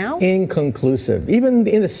capabilities now? Inconclusive. Even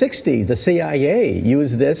in the 60s, the CIA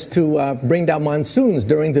used this to bring down monsoons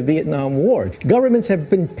during the Vietnam War. Governments have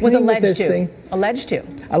been playing with this thing. Alleged to.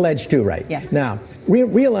 Alleged to, right. Yeah. Now, we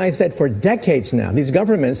realize that for decades now, these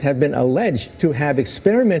governments have been alleged to have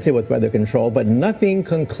experimented with weather control, but nothing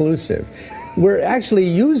conclusive. We're actually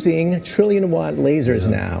using trillion-watt lasers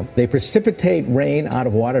now. They precipitate rain out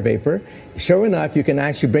of water vapor. Sure enough, you can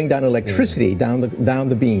actually bring down electricity down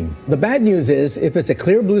the beam. The bad news is, if it's a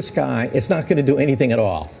clear blue sky, it's not going to do anything at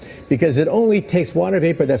all, because it only takes water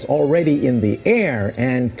vapor that's already in the air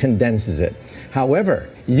and condenses it. However,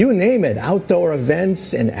 you name it, outdoor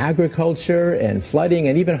events and agriculture and flooding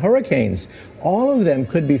and even hurricanes, all of them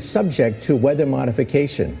could be subject to weather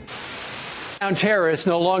modification. Terrorists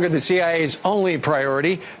no longer the CIA's only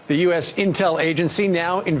priority. The U.S. Intel Agency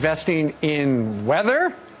now investing in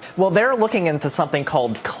weather? Well, they're looking into something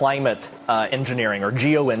called climate engineering or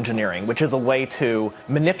geoengineering, which is a way to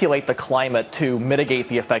manipulate the climate to mitigate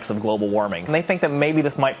the effects of global warming. And they think that maybe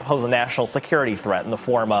this might pose a national security threat in the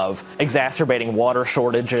form of exacerbating water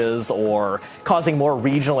shortages or causing more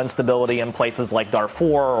regional instability in places like Darfur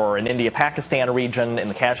or in India-Pakistan region, in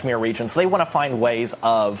the Kashmir region. So they want to find ways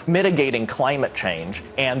of mitigating climate change,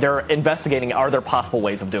 and they're investigating, are there possible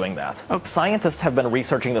ways of doing that? Scientists have been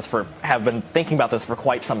researching this have been thinking about this for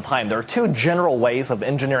quite some time. There are two general ways of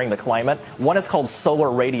engineering the climate. One is called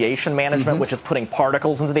solar radiation management, which is putting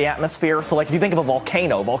particles into the atmosphere. So like if you think of a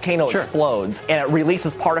volcano explodes and it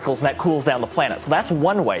releases particles and that cools down the planet. So that's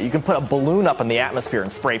one way. You can put a balloon up in the atmosphere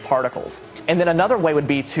and spray particles. And then another way would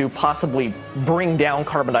be to possibly bring down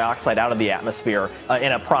carbon dioxide out of the atmosphere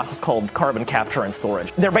in a process called carbon capture and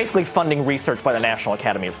storage. They're basically funding research by the National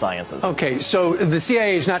Academy of Sciences. Okay, so the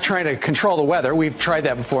CIA is not trying to control the weather. We've tried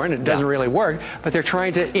that before and it doesn't really work, but they're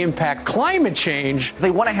trying to impact climate change.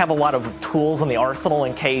 They want to have a lot of tools in the arsenal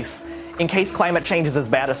in case climate change is as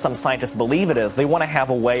bad as some scientists believe it is. They want to have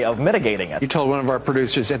a way of mitigating it. You told one of our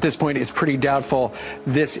producers at this point it's pretty doubtful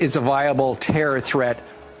this is a viable terror threat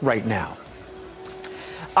right now.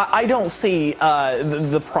 I don't see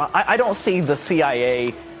I don't see the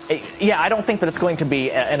CIA. I don't think that it's going to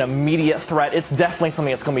be an immediate threat. It's definitely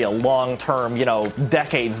something that's going to be a long-term,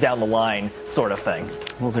 decades down the line sort of thing.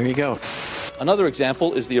 Well, there you go. Another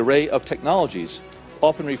example is the array of technologies,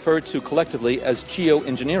 often referred to collectively as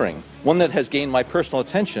geoengineering. One that has gained my personal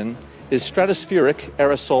attention is stratospheric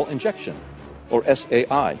aerosol injection, or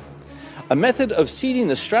SAI, a method of seeding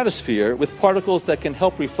the stratosphere with particles that can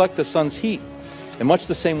help reflect the sun's heat in much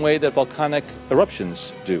the same way that volcanic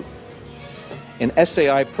eruptions do. An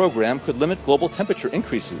SAI program could limit global temperature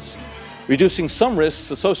increases, reducing some risks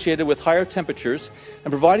associated with higher temperatures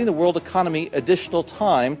and providing the world economy additional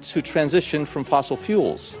time to transition from fossil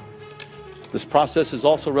fuels. This process is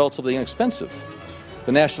also relatively inexpensive.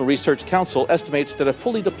 The National Research Council estimates that a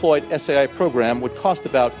fully deployed SAI program would cost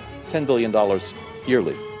about $10 billion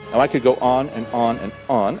yearly. Now, I could go on and on and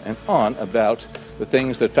on and on about the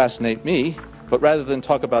things that fascinate me, but rather than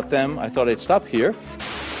talk about them, I thought I'd stop here.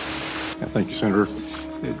 Thank you, Senator.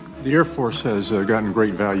 The Air Force has gotten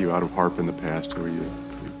great value out of HAARP in the past.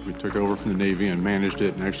 We took over from the Navy and managed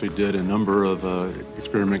it and actually did a number of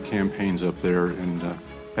experiment campaigns up there and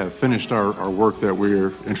have finished our work that we're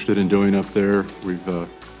interested in doing up there. We've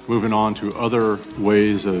moving on to other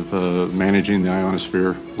ways of managing the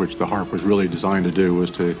ionosphere, which the HAARP was really designed to do,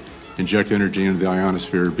 was to inject energy into the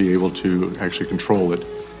ionosphere, be able to actually control it.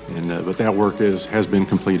 But that work has been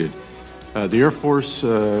completed. The Air Force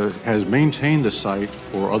has maintained the site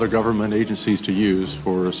for other government agencies to use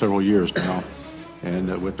for several years now.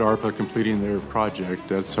 And with DARPA completing their project,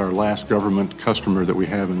 that's our last government customer that we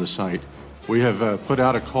have in the site. We have put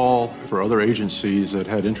out a call for other agencies that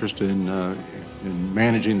had interest in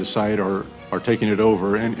managing the site or taking it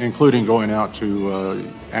over, and including going out to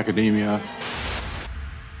academia.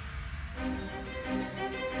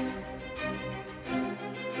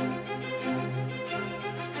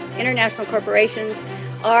 International corporations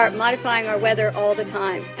are modifying our weather all the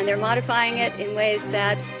time, and they're modifying it in ways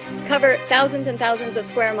that cover thousands and thousands of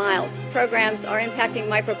square miles. Programs are impacting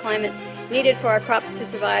microclimates needed for our crops to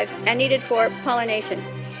survive and needed for pollination.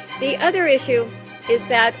 The other issue is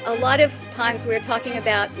that a lot of times we're talking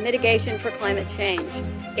about mitigation for climate change.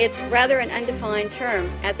 It's rather an undefined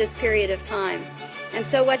term at this period of time. And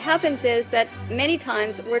so what happens is that many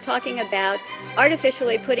times we're talking about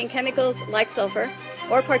artificially putting chemicals like sulfur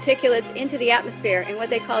or particulates into the atmosphere in what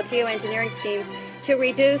they call geoengineering schemes to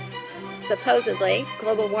reduce, supposedly,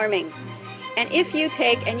 global warming. And if you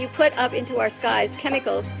take and you put up into our skies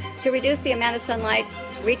chemicals to reduce the amount of sunlight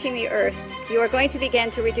reaching the earth, you are going to begin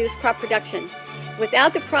to reduce crop production.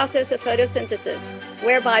 Without the process of photosynthesis,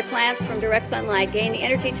 whereby plants from direct sunlight gain the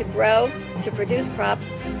energy to grow, to produce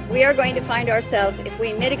crops, we are going to find ourselves, if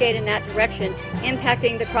we mitigate in that direction,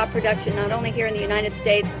 impacting the crop production not only here in the United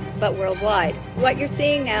States, but worldwide. What you're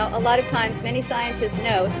seeing now, a lot of times many scientists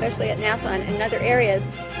know, especially at NASA and in other areas,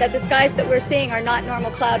 that the skies that we're seeing are not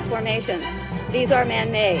normal cloud formations. These are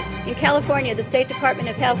man-made. In California, the State Department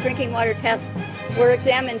of Health drinking water tests were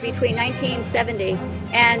examined between 1970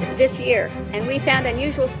 and this year, and we found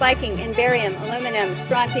unusual spiking in barium, aluminum,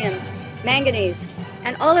 strontium, manganese,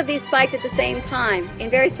 And all of these spiked at the same time in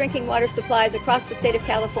various drinking water supplies across the state of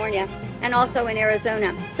California and also in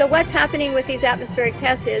Arizona. So what's happening with these atmospheric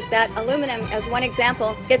tests is that aluminum, as one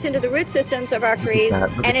example, gets into the root systems of our trees,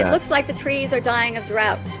 and it looks like the trees are dying of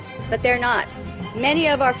drought, but they're not. Many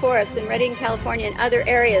of our forests in Redding, California and other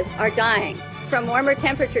areas are dying from warmer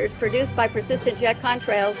temperatures produced by persistent jet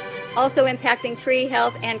contrails, also impacting tree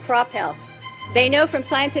health and crop health. They know from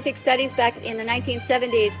scientific studies back in the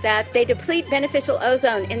 1970s that they deplete beneficial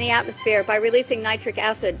ozone in the atmosphere by releasing nitric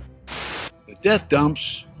acid. The death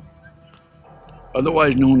dumps,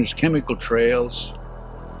 otherwise known as chemical trails,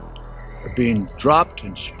 are being dropped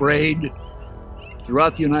and sprayed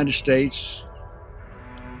throughout the United States,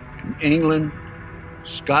 in England,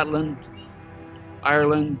 Scotland,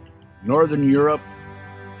 Ireland, Northern Europe,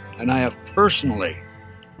 and I have personally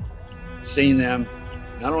seen them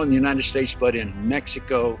not only in the United States, but in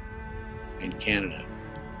Mexico and Canada.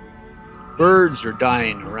 Birds are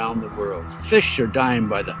dying around the world. Fish are dying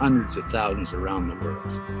by the hundreds of thousands around the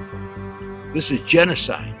world. This is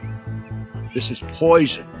genocide. This is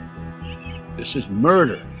poison. This is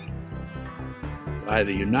murder by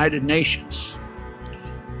the United Nations.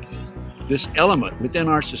 This element within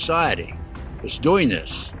our society that's doing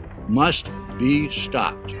this must be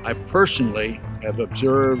stopped. I personally have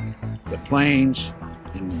observed the planes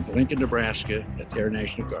in Lincoln, Nebraska at the Air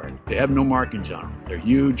National Guard. They have no markings on them. They're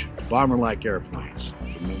huge, bomber-like airplanes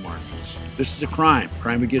with no markings. This is a crime.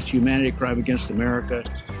 Crime against humanity, crime against America,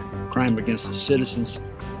 crime against the citizens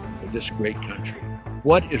of this great country.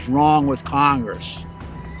 What is wrong with Congress?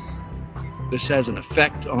 This has an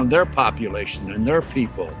effect on their population and their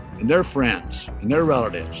people and their friends and their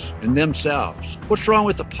relatives and themselves. What's wrong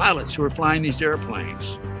with the pilots who are flying these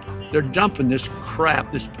airplanes? They're dumping this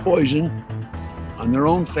crap, this poison, on their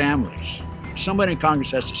own families. Somebody in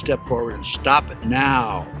Congress has to step forward and stop it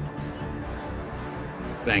now.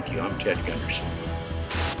 Thank you. I'm Ted Gunderson.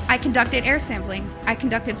 I conducted air sampling, I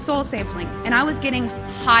conducted soil sampling, and I was getting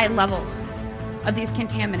high levels of these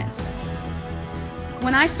contaminants.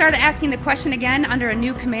 When I started asking the question again under a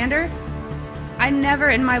new commander, I never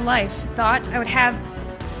in my life thought I would have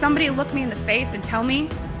somebody look me in the face and tell me,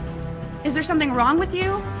 "Is there something wrong with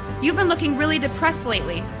you? You've been looking really depressed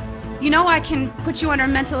lately. You know I can put you under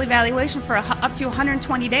mental evaluation for up to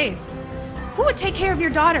 120 days. Who would take care of your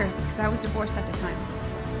daughter?" Because I was divorced at the time.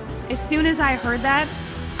 As soon as I heard that,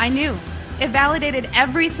 I knew. It validated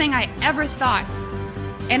everything I ever thought.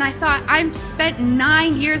 And I thought, I've spent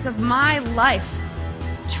 9 years of my life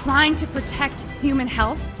trying to protect human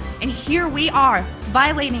health, and here we are,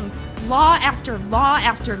 violating law after law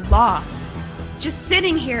after law. Just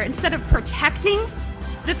sitting here, instead of protecting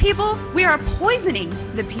the people, we are poisoning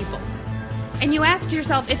the people. And you ask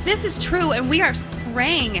yourself, if this is true and we are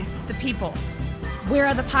spraying the people, where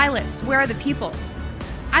are the pilots? Where are the people?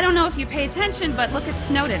 I don't know if you pay attention, but look at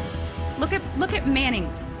Snowden. Look at Manning.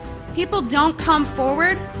 People don't come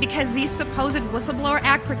forward because these supposed Whistleblower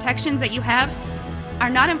Act protections that you have are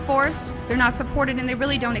not enforced, they're not supported, and they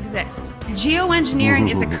really don't exist. Geoengineering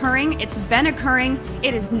is occurring, it's been occurring,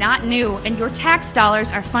 it is not new, and your tax dollars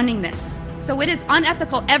are funding this. So it is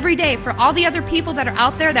unethical every day for all the other people that are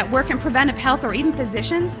out there that work in preventive health, or even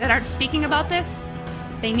physicians that aren't speaking about this.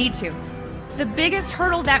 They need to. The biggest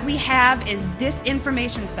hurdle that we have is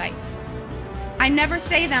disinformation sites. I never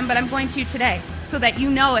say them, but I'm going to today, so that you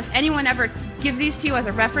know if anyone ever gives these to you as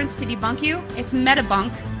a reference to debunk you, it's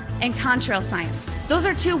Metabunk and Contrail Science. Those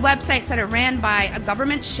are two websites that are ran by a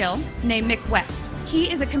government shill named Mick West.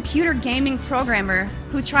 He is a computer gaming programmer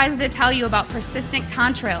who tries to tell you about persistent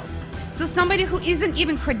contrails. So somebody who isn't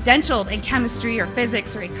even credentialed in chemistry or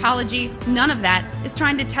physics or ecology, none of that, is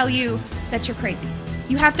trying to tell you that you're crazy.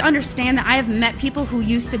 You have to understand that I have met people who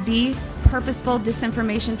used to be purposeful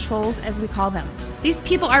disinformation trolls, as we call them. These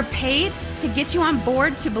people are paid to get you on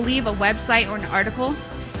board to believe a website or an article.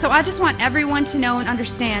 So I just want everyone to know and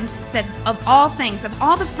understand that of all things, of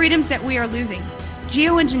all the freedoms that we are losing,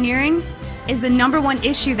 geoengineering is the #1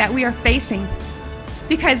 issue that we are facing.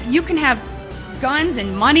 Because you can have guns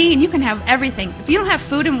and money and you can have everything. If you don't have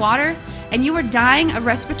food and water and you are dying of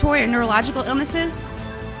respiratory or neurological illnesses,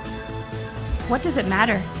 what does it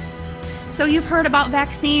matter? So you've heard about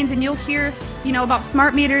vaccines and you'll hear, about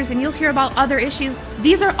smart meters and you'll hear about other issues.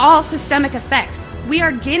 These are all systemic effects. We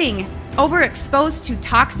are getting overexposed to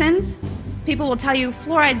toxins. People will tell you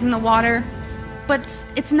fluoride's in the water, but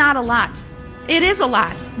it's not a lot. It is a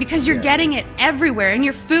lot because you're getting it everywhere in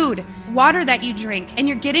your food, water that you drink, and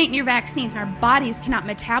you're getting it in your vaccines. Our bodies cannot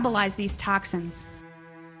metabolize these toxins.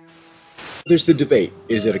 There's the debate.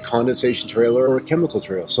 Is it a condensation trail or a chemical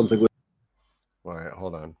trail? Something with... All right,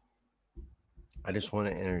 hold on. I just want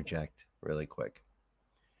to interject really quick.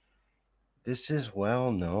 This is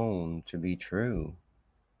well known to be true,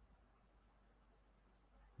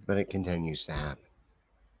 but it continues to happen.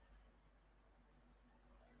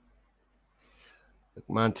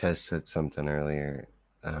 Montez said something earlier.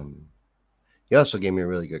 He also gave me a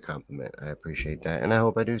really good compliment. I appreciate that, and I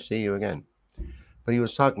hope I do see you again. But he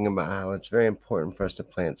was talking about how it's very important for us to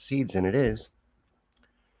plant seeds, and it is.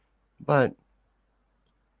 But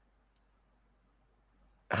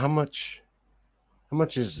how much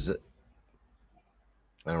is it?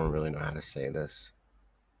 I don't really know how to say this.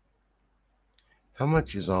 How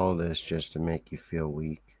much is all this just to make you feel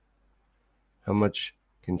weak? How much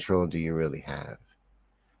control do you really have?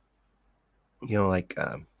 You know, like,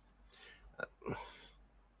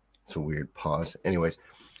 it's a weird pause. Anyways,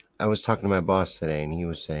 I was talking to my boss today, and he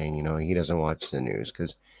was saying, you know, he doesn't watch the news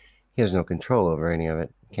because he has no control over any of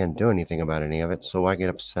it. Can't do anything about any of it, so why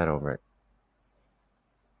get upset over it?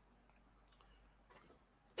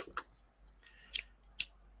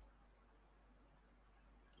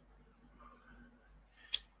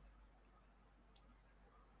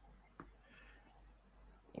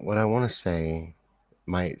 What I want to say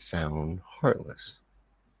might sound heartless.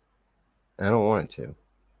 I don't want it to.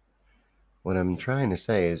 What I'm trying to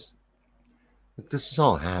say is, look, this is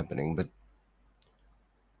all happening, but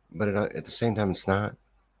at the same time, it's not.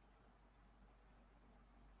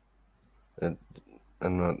 I'm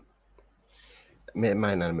not. It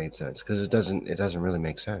might not have made sense because it doesn't really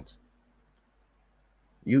make sense.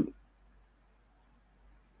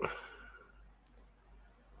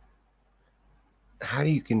 How do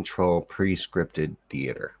you control pre-scripted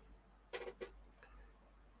theater?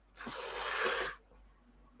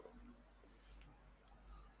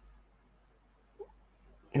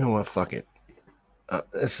 You know what? Fuck it.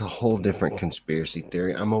 It's a whole different conspiracy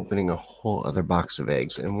theory. I'm opening a whole other box of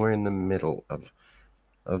eggs, and we're in the middle of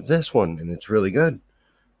this one, and it's really good.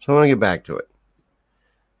 So I want to get back to it.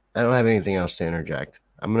 I don't have anything else to interject.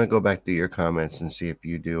 I'm going to go back to your comments and see if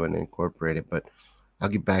you do and incorporate it, but I'll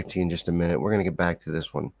get back to you in just a minute. We're going to get back to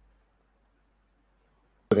this one.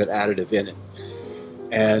 That additive in it.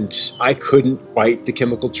 And I couldn't bite the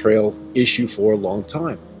chemical trail issue for a long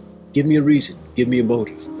time. Give me a reason. Give me a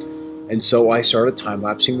motive. And so I started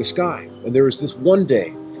time-lapsing the sky. And there was this one day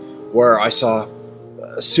where I saw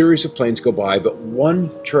a series of planes go by, but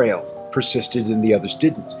one trail persisted and the others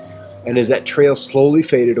didn't. And as that trail slowly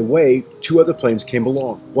faded away, two other planes came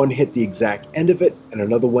along. One hit the exact end of it, and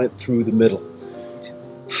another went through the middle.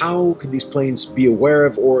 How could these planes be aware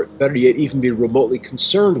of, or better yet, even be remotely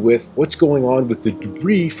concerned with what's going on with the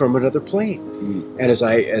debris from another plane? And as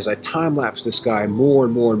I time-lapsed the sky more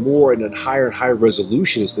and more and more, and at higher and higher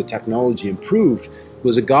resolution as the technology improved, it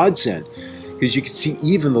was a godsend, because you could see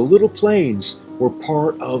even the little planes were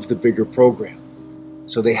part of the bigger program.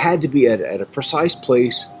 So they had to be at a precise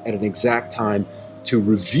place at an exact time to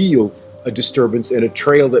reveal a disturbance in a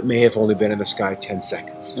trail that may have only been in the sky 10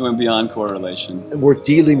 seconds. It went beyond correlation. And we're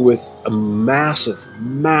dealing with a massive,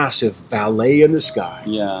 massive ballet in the sky.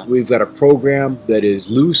 Yeah. We've got a program that is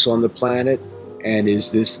loose on the planet and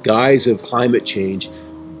is this guise of climate change,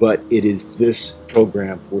 but it is this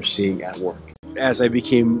program we're seeing at work. As I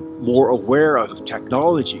became more aware of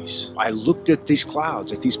technologies, I looked at these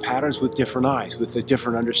clouds, at these patterns with different eyes, with a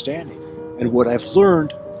different understanding. And what I've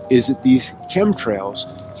learned is that these chemtrails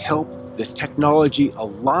help the technology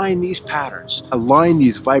align these patterns, align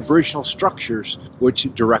these vibrational structures which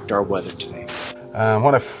direct our weather today.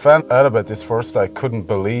 When I found out about this first, I couldn't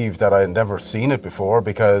believe that I had never seen it before,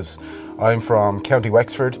 because I'm from County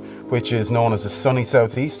Wexford, which is known as the sunny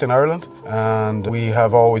southeast in Ireland, and we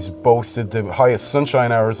have always boasted the highest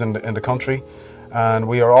sunshine hours in the country, and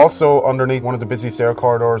we are also underneath one of the busiest air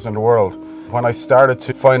corridors in the world. When I started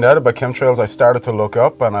to find out about chemtrails, I started to look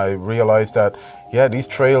up, and I realized that, yeah, these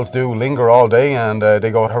trails do linger all day, and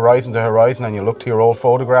they go horizon to horizon, and you look to your old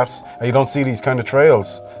photographs and you don't see these kind of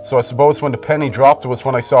trails. So I suppose when the penny dropped was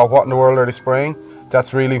when I saw what in the world are they spraying.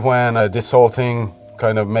 That's really when this whole thing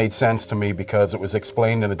kind of made sense to me, because it was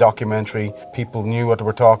explained in a documentary. People knew what they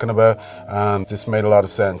were talking about, and this made a lot of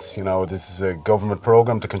sense. You know, this is a government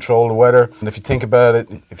program to control the weather, and if you think about it,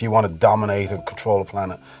 if you want to dominate and control the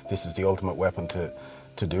planet, this is the ultimate weapon to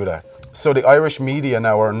do that. So the Irish media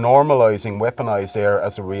now are normalising weaponised air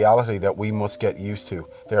as a reality that we must get used to.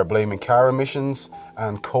 They are blaming car emissions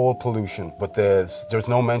and coal pollution, but there's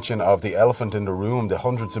no mention of the elephant in the room, the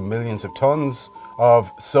hundreds of millions of tonnes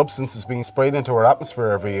of substances being sprayed into our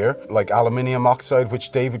atmosphere every year, like aluminium oxide,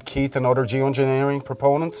 which David Keith and other geoengineering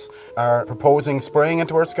proponents are proposing spraying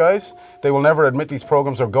into our skies. They will never admit these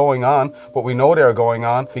programs are going on, but we know they are going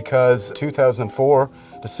on because 2004,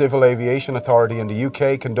 the Civil Aviation Authority in the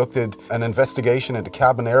UK conducted an investigation into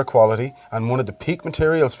cabin air quality, and one of the peak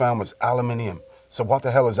materials found was aluminium. So what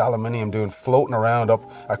the hell is aluminium doing floating around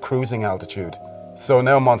up at cruising altitude? So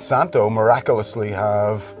now Monsanto miraculously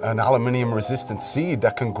have an aluminium-resistant seed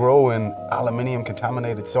that can grow in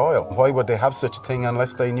aluminium-contaminated soil. Why would they have such a thing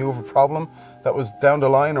unless they knew of a problem that was down the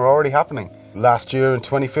line or already happening? Last year in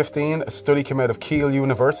 2015, a study came out of Keele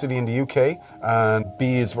University in the UK, and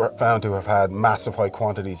bees were found to have had massive high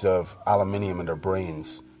quantities of aluminium in their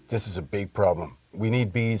brains. This is a big problem. We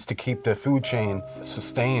need bees to keep the food chain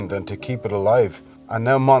sustained and to keep it alive. And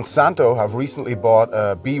now Monsanto have recently bought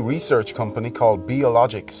a bee research company called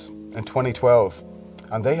Biologics in 2012.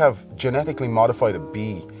 And they have genetically modified a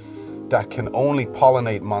bee that can only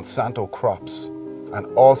pollinate Monsanto crops. And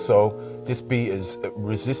also, this bee is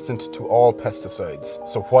resistant to all pesticides.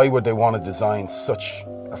 So why would they want to design such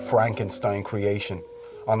a Frankenstein creation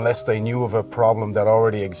unless they knew of a problem that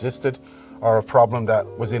already existed or a problem that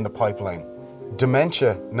was in the pipeline?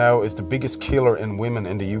 Dementia now is the biggest killer in women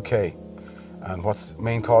in the UK. And what's the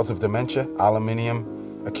main cause of dementia?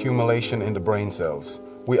 Aluminium accumulation in the brain cells.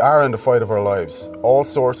 We are in the fight of our lives. All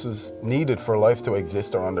sources needed for life to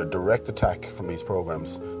exist are under direct attack from these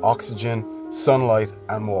programs. Oxygen, sunlight,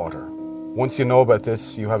 and water. Once you know about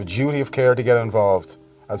this, you have a duty of care to get involved.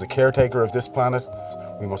 As a caretaker of this planet,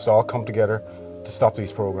 we must all come together to stop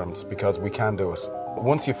these programs because we can do it.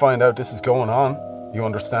 Once you find out this is going on, you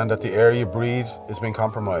understand that the air you breathe is being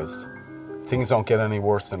compromised. Things don't get any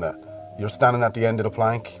worse than that. You're standing at the end of the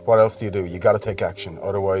plank. What else do? You got to take action.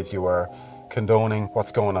 Otherwise, you are condoning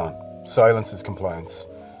what's going on. Silence is compliance.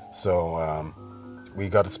 So we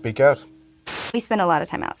got to speak out. We spend a lot of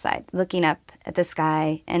time outside looking up at the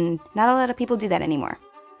sky, and not a lot of people do that anymore.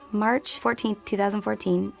 March 14th,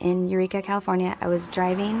 2014, in Eureka, California, I was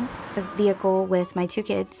driving the vehicle with my 2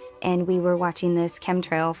 kids, and we were watching this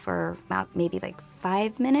chemtrail for about maybe like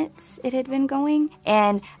 5 minutes it had been going.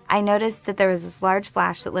 And I noticed that there was this large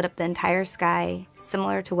flash that lit up the entire sky,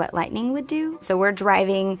 similar to what lightning would do. So we're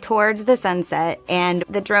driving towards the sunset, and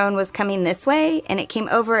the drone was coming this way, and it came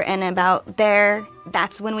over, and about there,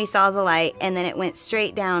 that's when we saw the light, and then it went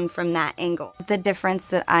straight down from that angle. The difference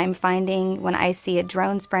that I'm finding when I see a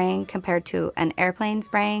drone spraying compared to an airplane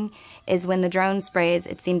spraying is when the drone sprays,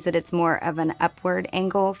 it seems that it's more of an upward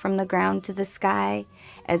angle from the ground to the sky,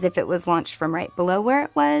 as if it was launched from right below where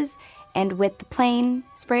it was. And with the plane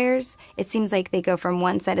sprayers, it seems like they go from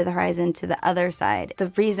one side of the horizon to the other side.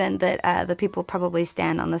 The reason that the people probably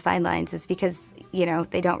stand on the sidelines is because, you know,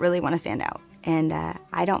 they don't really want to stand out. And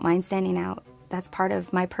I don't mind standing out. That's part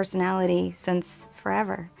of my personality since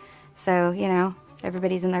forever. So, you know,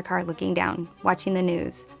 everybody's in their car looking down, watching the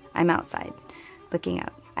news. I'm outside, looking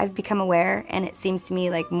up. I've become aware, and it seems to me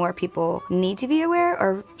like more people need to be aware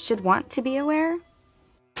or should want to be aware.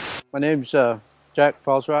 My name's Jack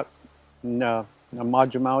Fallsrock, and I'm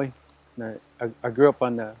Madra Maui. I grew up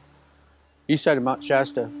on the east side of Mount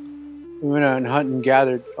Shasta. We went out and hunted and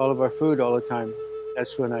gathered all of our food all the time.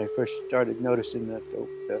 That's when I first started noticing that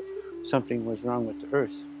something was wrong with the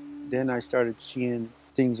earth. Then I started seeing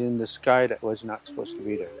things in the sky that was not supposed to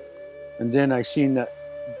be there. And then I seen that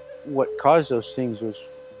what caused those things was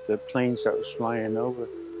the planes that was flying over,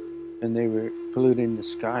 and they were polluting the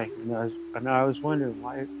sky. And I was wondering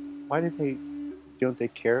why don't they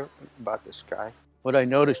care about the sky? What I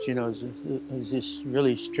noticed, you know, is this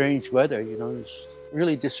really strange weather. You know, it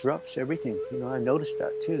really disrupts everything. You know, I noticed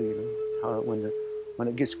that too. You know, how when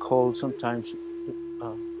it gets cold sometimes.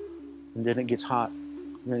 And then it gets hot,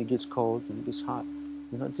 and then it gets cold, and it gets hot.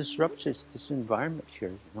 You know, it disrupts this environment here,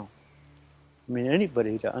 you know. I mean,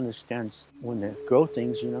 anybody that understands when they grow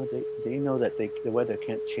things, you know, they know that the weather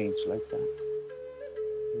can't change like that.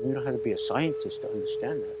 You don't have to be a scientist to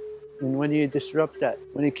understand that. And when you disrupt that,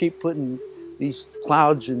 when you keep putting these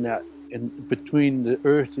clouds in between the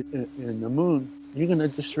earth and the moon, you're going to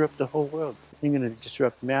disrupt the whole world. You're going to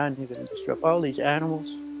disrupt man, you're going to disrupt all these animals.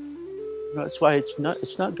 That's why it's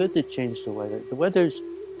not good to change the weather. The weather's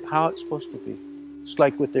how it's supposed to be. It's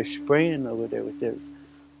like what they're spraying over there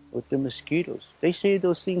with the mosquitoes. They say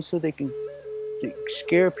those things so they can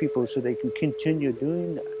scare people, so they can continue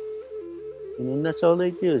doing that. And that's all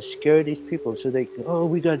they do is scare these people, so they can, oh,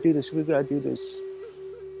 we gotta do this, we gotta do this.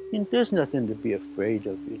 And there's nothing to be afraid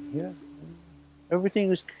of. Yeah, everything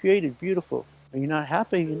was created beautiful. And you're not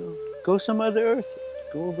happy, you know, go some other earth.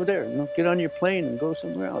 Go over there, you know, get on your plane and go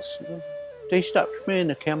somewhere else. You know. They stopped spraying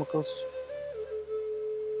the chemicals.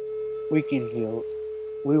 we can heal.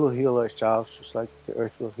 We will heal ourselves just like the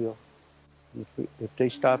earth will heal. If they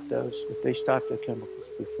stop those, if they stop the chemicals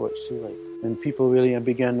before it's too late, and people really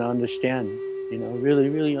begin to understand, you know,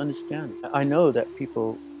 really understand. I know that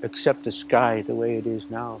people accept the sky the way it is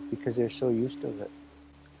now because they're so used to it,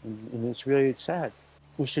 and it's really sad.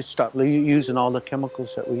 We should stop using all the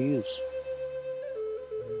chemicals that we use,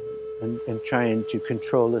 and trying to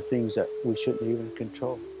control the things that we shouldn't even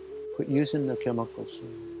control. Quit using the chemicals.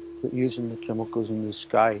 Quit using the chemicals in the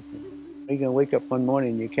sky. You're going to wake up one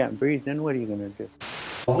morning and you can't breathe, then what are you going to do?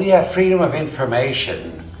 We have freedom of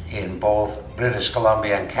information in both British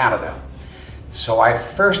Columbia and Canada. So I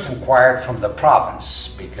first inquired from the province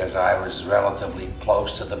because I was relatively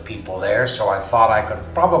close to the people there, so I thought I could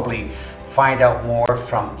probably find out more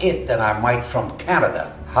from it than I might from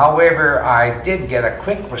Canada. However, I did get a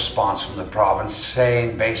quick response from the province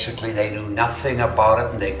saying basically they knew nothing about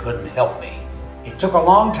it and they couldn't help me. It took a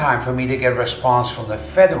long time for me to get a response from the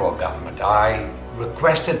federal government. I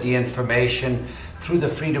requested the information through the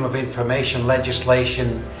Freedom of Information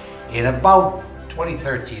legislation in about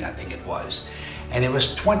 2013, I think it was. And it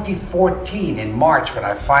was 2014 in March when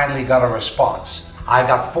I finally got a response. I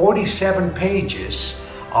got 47 pages,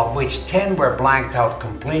 of which 10 were blanked out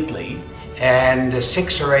completely, and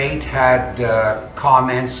 6 or 8 had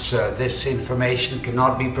comments, this information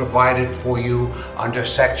cannot be provided for you under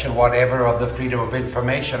section whatever of the Freedom of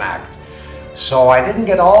Information Act. So I didn't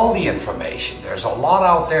get all the information. There's a lot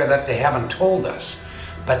out there that they haven't told us,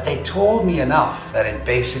 but they told me enough that it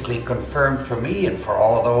basically confirmed for me and for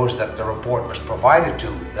all of those that the report was provided to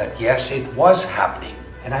that yes, it was happening.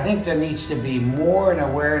 And I think there needs to be more an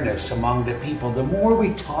awareness among the people. The more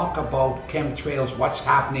we talk about chemtrails, what's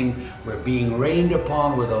happening, we're being rained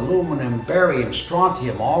upon with aluminum, barium,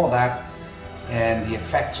 strontium, all of that, and the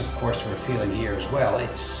effects, of course, we're feeling here as well.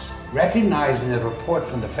 It's recognizing the report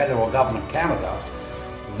from the federal government of Canada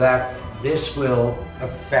that this will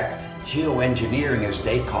affect geoengineering, as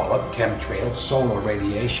they call it, chemtrails, solar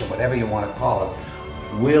radiation, whatever you want to call it,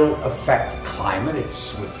 will affect climate.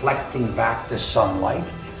 It's reflecting back the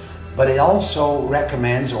sunlight, but it also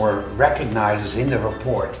recommends or recognizes in the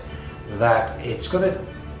report that it's going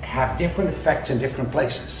to have different effects in different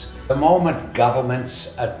places. The moment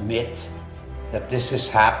governments admit that this is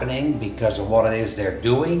happening because of what it is they're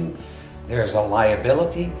doing, there's a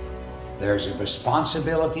liability, there's a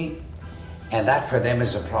responsibility, and that for them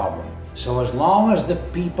is a problem. So as long as the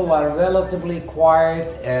people are relatively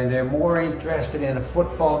quiet and they're more interested in a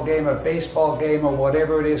football game, a baseball game, or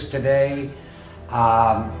whatever it is today,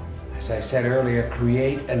 as I said earlier,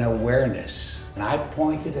 create an awareness. And I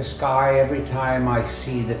point to the sky every time I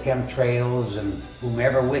see the chemtrails, and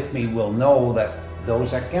whomever with me will know that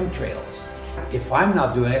those are chemtrails. If I'm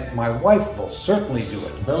not doing it, my wife will certainly do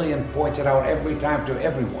it. Lillian points it out every time to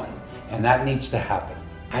everyone, and that needs to happen.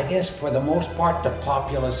 I guess for the most part, the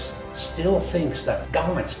populace still thinks that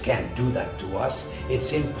governments can't do that to us.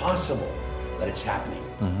 It's impossible that it's happening.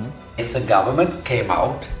 If the government came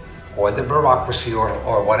out, or the bureaucracy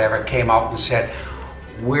or whatever came out and said,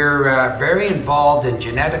 we're very involved in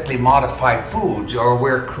genetically modified foods, or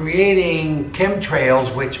we're creating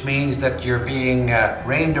chemtrails, which means that you're being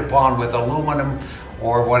rained upon with aluminum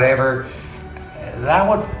or whatever, that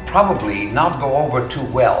would probably not go over too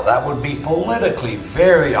well. That would be politically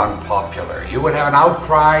very unpopular. You would have an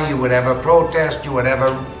outcry, you would have a protest, you would have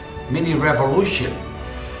a mini revolution.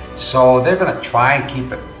 So they're going to try and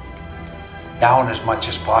keep it down as much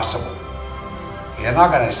as possible. You're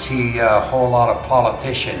not going to see a whole lot of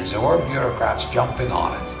politicians or bureaucrats jumping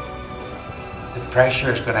on it. The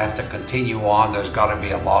pressure is going to have to continue on. There's got to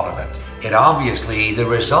be a lot of it. It obviously, the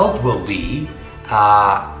result will be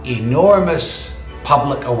enormous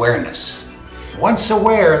public awareness. Once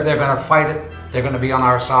aware, they're going to fight it. They're going to be on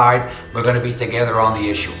our side. We're going to be together on the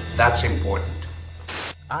issue. That's important.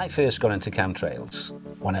 I first got into chemtrails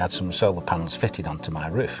when I had some solar panels fitted onto my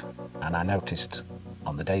roof, and I noticed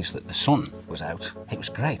on the days that the sun was out, it was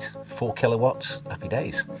great, 4 kilowatts, happy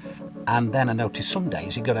days. And then I noticed some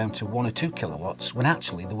days it got down to 1 or 2 kilowatts when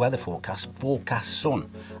actually the weather forecast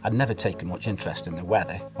sun. I'd never taken much interest in the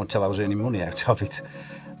weather until I was earning money out of it.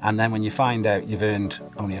 And then when you find out you've earned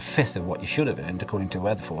only 1/5 of what you should have earned according to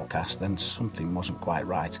weather forecast, then something wasn't quite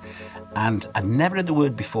right. And I'd never heard the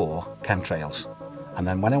word before, chemtrails. And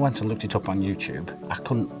then when I went and looked it up on YouTube, I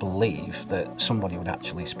couldn't believe that somebody would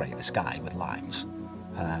actually spray the sky with lines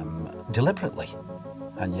deliberately.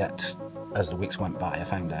 And yet, as the weeks went by, I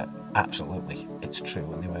found out absolutely it's true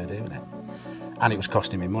and they were doing it. And it was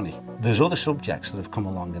costing me money. There's other subjects that have come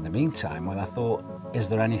along in the meantime when I thought, is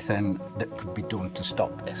there anything that could be done to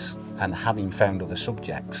stop this? And having found other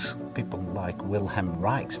subjects, people like Wilhelm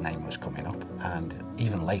Reich's name was coming up, and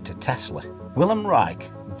even later Tesla. Wilhelm Reich,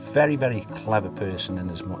 very, very clever person in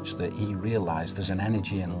as much that he realised there's an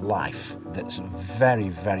energy in life that's very,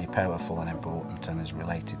 very powerful and important and is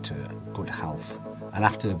related to good health. And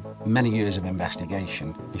after many years of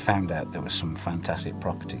investigation, he found out there were some fantastic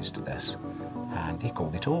properties to this, and he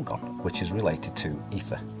called it orgon, which is related to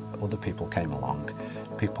ether. Other people came along,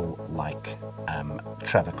 people like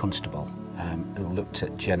Trevor Constable, who looked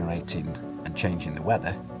at generating and changing the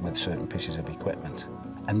weather with certain pieces of equipment.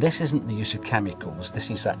 And this isn't the use of chemicals,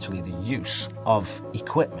 this is actually the use of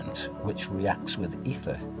equipment which reacts with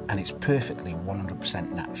ether, and it's perfectly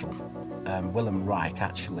 100% natural. Wilhelm Reich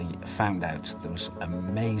actually found out there was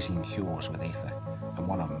amazing cures with ether, and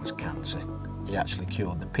one of them was cancer. He actually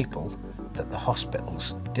cured the people that the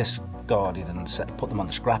hospitals discarded and put them on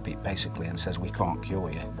the scrap heap basically and says, we can't cure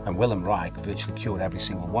you. And Wilhelm Reich virtually cured every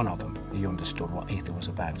single one of them. He understood what ether was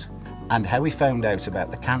about. And how he found out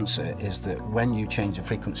about the cancer is that when you change the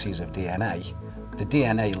frequencies of DNA, the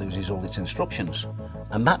DNA loses all its instructions.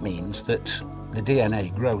 And that means that the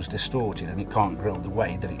DNA grows distorted and it can't grow the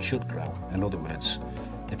way that it should grow. In other words,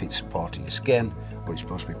 if it's part of your skin or it's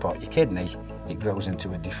supposed to be part of your kidney, it grows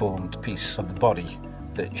into a deformed piece of the body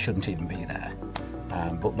that shouldn't even be there.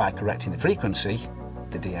 But by correcting the frequency,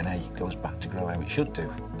 the DNA goes back to grow how it should do.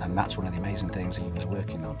 And that's one of the amazing things he was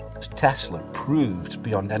working on. Tesla proved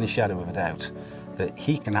beyond any shadow of a doubt that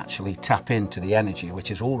he can actually tap into the energy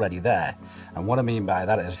which is already there. And what I mean by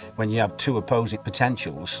that is when you have two opposing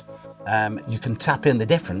potentials, you can tap in the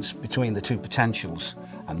difference between the two potentials,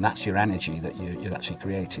 and that's your energy that you're actually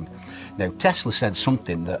creating. Now, Tesla said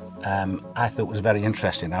something that I thought was very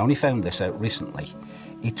interesting. I only found this out recently.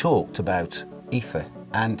 He talked about ether,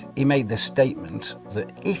 and he made this statement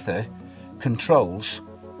that ether controls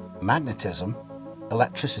magnetism,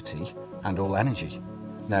 electricity, and all energy.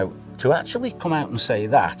 Now, to actually come out and say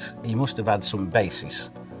that, he must have had some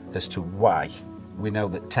basis as to why. We know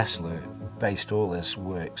that Tesla based all his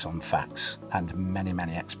works on facts and many,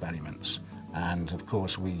 many experiments. And of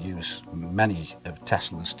course, we use many of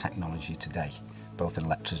Tesla's technology today, both in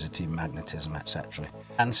electricity, magnetism, etc.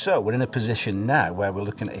 And so we're in a position now where we're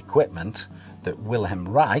looking at equipment that Wilhelm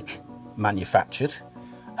Reich manufactured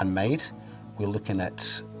and made. We're looking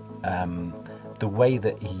at the way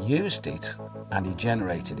that he used it and he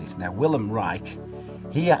generated it. Now, Wilhelm Reich,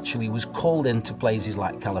 he actually was called into places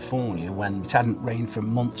like California when it hadn't rained for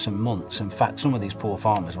months and months. In fact, some of these poor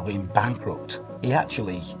farmers were going bankrupt. He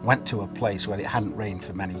actually went to a place where it hadn't rained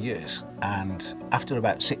for many years, and after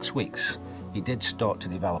about 6 weeks, he did start to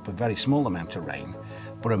develop a very small amount of rain,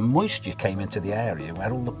 but a moisture came into the area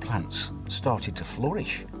where all the plants started to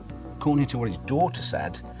flourish. According to what his daughter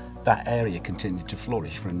said, that area continued to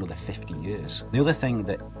flourish for another 50 years. The other thing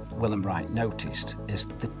that Wilhelm Reich noticed is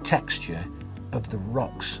the texture of the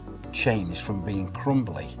rocks changed from being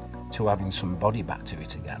crumbly to having some body back to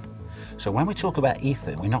it again. So when we talk about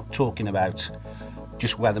ether, we're not talking about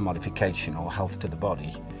just weather modification or health to the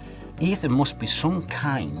body. Ether must be some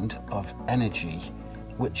kind of energy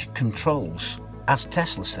which controls, as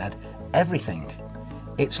Tesla said, everything.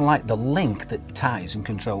 It's like the link that ties and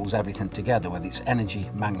controls everything together, whether it's energy,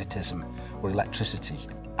 magnetism, or electricity.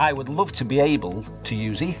 I would love to be able to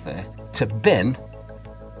use ether to bin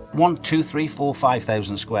 1, 2, 3, 4,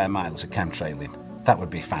 5,000 square miles of chemtrailing. That would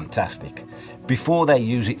be fantastic, before they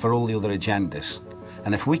use it for all the other agendas.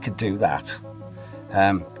 And if we could do that,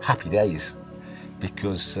 happy days,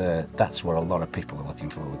 because that's what a lot of people are looking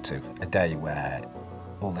forward to, a day where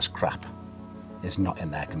all this crap is not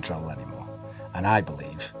in their control anymore. And I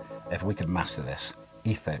believe if we could master this,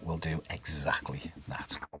 ether will do exactly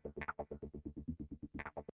that.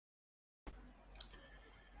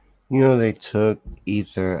 You know, they took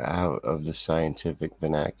ether out of the scientific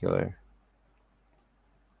vernacular.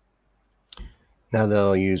 Now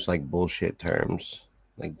they'll use like bullshit terms,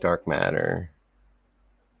 like dark matter,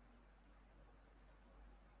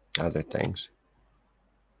 other things.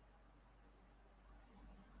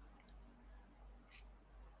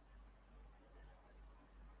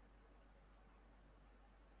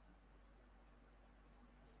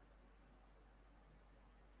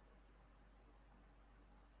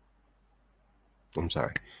 I'm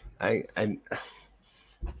sorry. I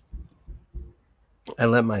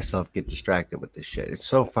let myself get distracted with this shit. It's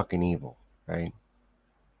so fucking evil, right?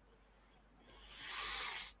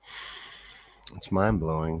 It's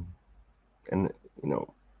mind-blowing. And, you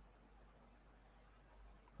know,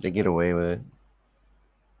 they get away with it.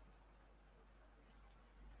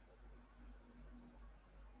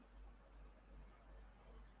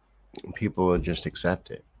 People will just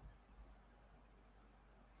accept it.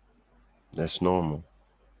 That's normal.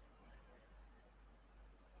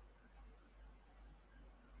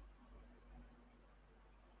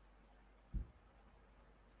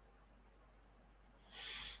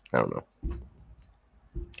 I don't know.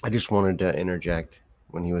 I just wanted to interject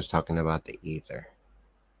when he was talking about the ether.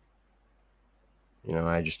 You know,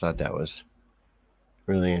 I just thought that was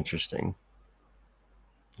really interesting.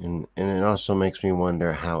 And it also makes me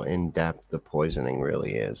wonder how in-depth the poisoning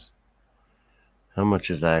really is. How much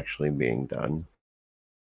is actually being done?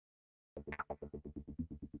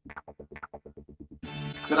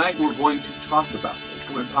 Tonight we're going to talk about this.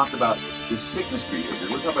 We're going to talk about the sickness behavior. We're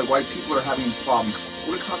going to talk about why people are having these problems.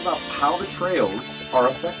 We're going to talk about how the trails are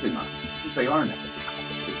affecting us, because they are now.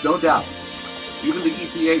 There's no doubt. Even the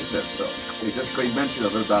EPA said so. They just made mention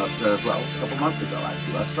of it about, a couple months ago,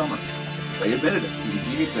 actually, last summer. They admitted it.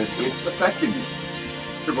 The EPA said it's affecting you.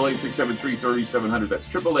 888-673-3700. That's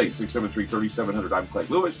 888-673-3700. I'm Craig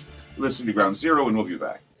Lewis. You're listening to Ground Zero, and we'll be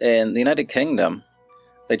back. In the United Kingdom,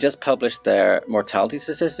 they just published their mortality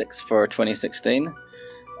statistics for 2016.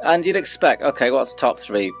 And you'd expect, okay, what's top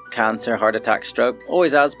three? Cancer, heart attack, stroke.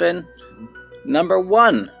 Always has been. Number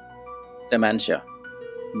one, dementia.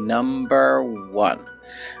 Number one.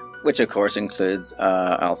 Which, of course, includes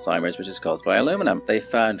Alzheimer's, which is caused by aluminum. They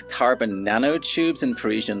found carbon nanotubes in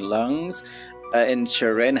Parisian lungs. In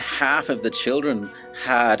Turin, half of the children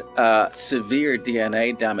had severe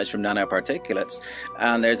DNA damage from nanoparticulates.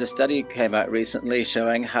 And there's a study that came out recently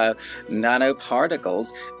showing how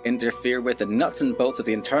nanoparticles interfere with the nuts and bolts of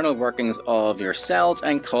the internal workings of your cells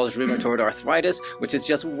and cause rheumatoid arthritis, which is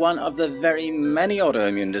just one of the very many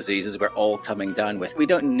autoimmune diseases we're all coming down with. We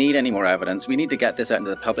don't need any more evidence. We need to get this out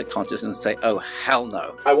into the public consciousness and say, oh, hell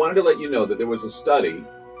no. I wanted to let you know that there was a study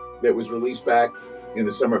that was released back in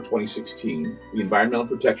the summer of 2016, the Environmental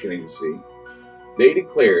Protection Agency. They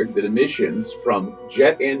declared that emissions from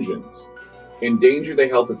jet engines endanger the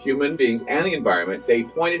health of human beings and the environment. They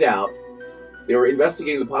pointed out they were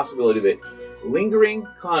investigating the possibility that lingering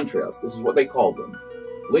contrails, this is what they called them,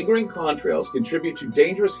 lingering contrails contribute to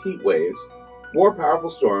dangerous heat waves, more powerful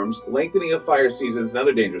storms, lengthening of fire seasons, and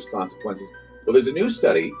other dangerous consequences. Well, there's a new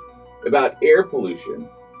study about air pollution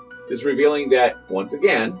that's revealing that, once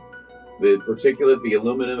again, the particulate, the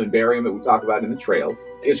aluminum and barium that we talk about in the trails,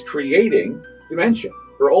 is creating dementia.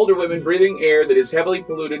 For older women, breathing air that is heavily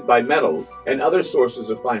polluted by metals and other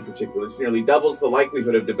sources of fine particulates nearly doubles the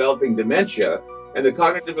likelihood of developing dementia, and the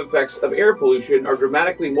cognitive effects of air pollution are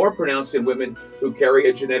dramatically more pronounced in women who carry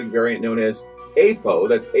a genetic variant known as APOE,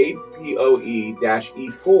 that's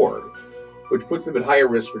APOE-E4, which puts them at higher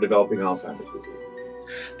risk for developing Alzheimer's disease.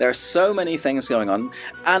 There are so many things going on,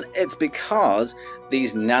 and it's because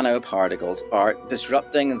these nanoparticles are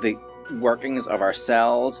disrupting the workings of our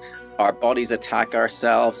cells. Our bodies attack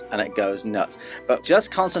ourselves, and it goes nuts. But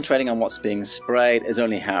just concentrating on what's being sprayed is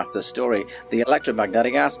only half the story. The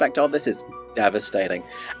electromagnetic aspect of this is devastating.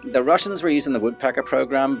 The Russians were using the woodpecker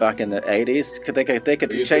program back in the 80s. They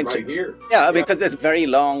could change it right here. Yeah, because it's very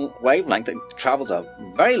long wavelength. It travels a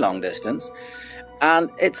very long distance.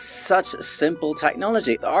 And it's such simple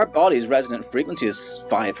technology. Our body's resonant frequency is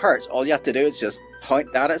 5 hertz. All you have to do is just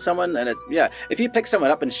point that at someone, and it's, if you pick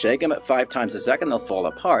someone up and shake them at 5 times a second, they'll fall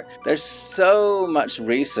apart. There's so much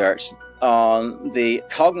research on the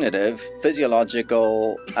cognitive,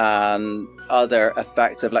 physiological, and other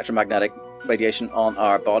effects of electromagnetic radiation on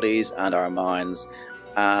our bodies and our minds.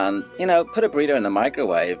 And, put a burrito in the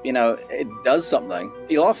microwave, it does something.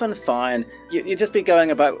 You'll often find you just be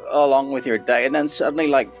going about along with your day, and then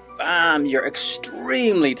suddenly, bam, you're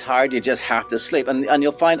extremely tired, you just have to sleep. And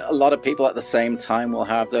you'll find a lot of people at the same time will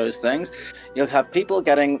have those things. You'll have people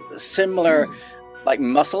getting similar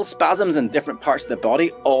muscle spasms in different parts of the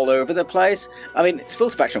body all over the place. I mean, it's full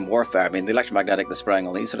spectrum warfare. I mean, the electromagnetic, the spraying,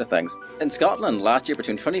 all these sort of things. In Scotland last year,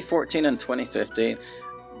 between 2014 and 2015,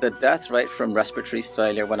 the death rate from respiratory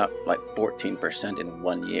failure went up 14% in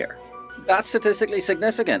 1 year. That's statistically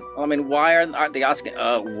significant. I mean, why aren't they asking,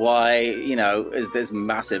 why, is this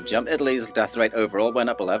massive jump? Italy's death rate overall went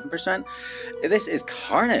up 11%. This is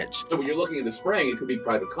carnage. So when you're looking at the spraying, it could be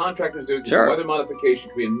private contractors doing it, sure. Weather modification,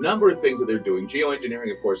 it could be a number of things that they're doing.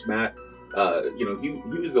 Geoengineering, of course, Matt, he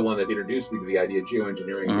was the one that introduced me to the idea of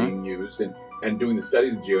geoengineering being used and doing the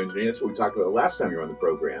studies of geoengineering. That's what we talked about last time you were on the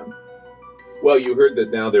program. Well, you heard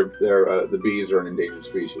that now the bees are an endangered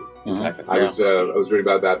species. Exactly. I was reading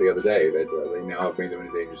about that the other day, that they now have made them an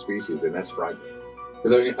endangered species, and that's frightening.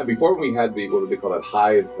 Because before we had what do they call that,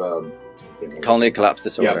 hive colony collapse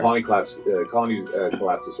disorder. Yeah, colony collapse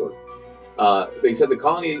disorder. They said the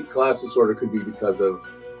colony collapse disorder could be because of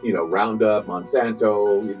Roundup,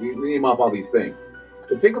 Monsanto. You name off all these things.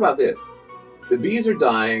 But think about this: the bees are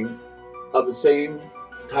dying of the same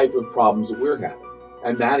type of problems that we're having,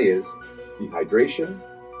 and that is dehydration,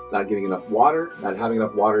 not getting enough water, not having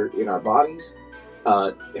enough water in our bodies.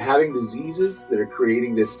 having diseases that are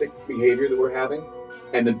creating this sick behavior that we're having,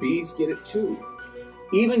 and the bees get it too.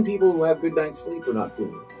 Even people who have good night's sleep are not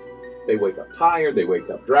feeling it. They wake up tired, they wake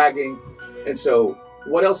up dragging, and so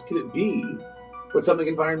what else could it be but something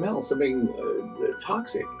environmental, something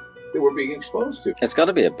toxic that we're being exposed to? It's got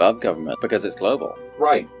to be above government because it's global.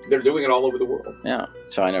 Right. They're doing it all over the world. Yeah.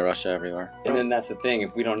 China, Russia, everywhere. And then that's the thing.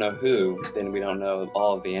 If we don't know who, then we don't know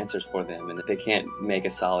all of the answers for them. And if they can't make a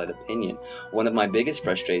solid opinion. One of my biggest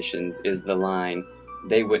frustrations is the line,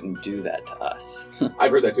 they wouldn't do that to us.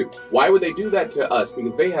 I've heard that too. Why would they do that to us?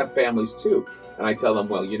 Because they have families too. And I tell them,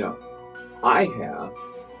 well, you know, I have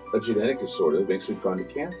a genetic disorder that makes me prone to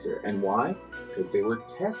cancer. And why? Because they were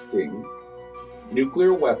testing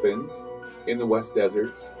nuclear weapons in the West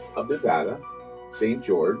Deserts of Nevada, St.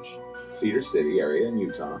 George, Cedar City area in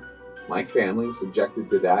Utah. My family was subjected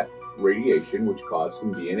to that radiation, which caused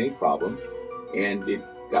some DNA problems, and it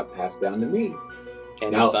got passed down to me.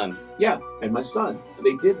 And your son. Yeah, and my son.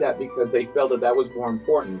 They did that because they felt that that was more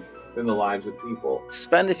important than the lives of people.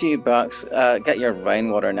 Spend a few bucks, get your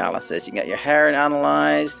rainwater analysis, you can get your hair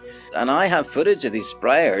analyzed, and I have footage of these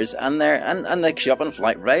sprayers, and they show up on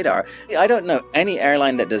flight radar. I don't know any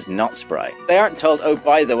airline that does not spray. They aren't told, oh,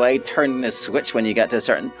 by the way, turn this switch when you get to a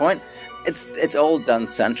certain point. It's all done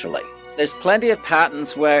centrally. There's plenty of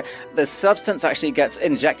patents where the substance actually gets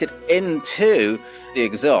injected into the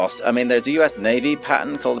exhaust. I mean, there's a US Navy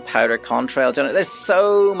patent called the powder contrail. There's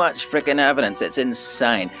so much freaking evidence. It's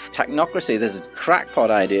insane. Technocracy, this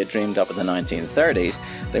crackpot idea dreamed up in the 1930s.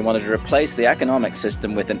 They wanted to replace the economic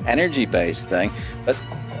system with an energy-based thing. But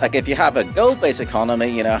like if you have a gold-based economy,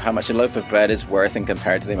 you know how much a loaf of bread is worth and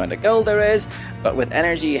compared to the amount of gold there is. But with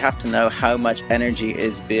energy, you have to know how much energy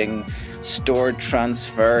is being stored,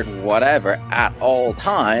 transferred, whatever, at all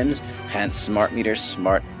times. Hence, smart meters,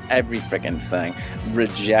 smart every freaking thing.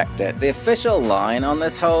 Reject it. The official line on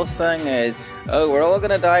this whole thing is, oh, we're all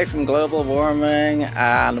going to die from global warming,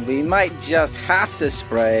 and we might just have to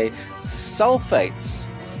spray sulfates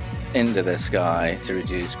into the sky to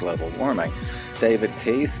reduce global warming. David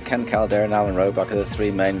Keith, Ken Calderon, and Alan Roebuck are the three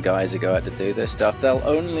main guys who go out to do this stuff. They'll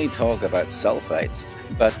only talk about sulfates.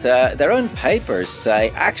 But their own papers say,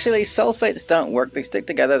 actually, sulfates don't work. They stick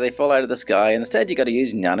together, they fall out of the sky. Instead, you got to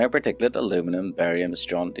use nanoparticulate aluminum, barium,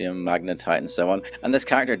 strontium, magnetite, and so on. And this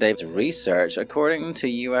character Dave's research, according to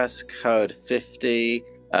US Code 50,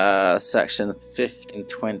 Section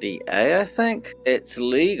 1520A, I think, it's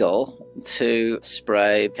legal to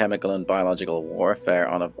spray chemical and biological warfare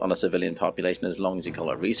on a civilian population as long as you call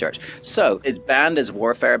it research. So it's banned as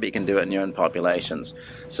warfare, but you can do it in your own populations.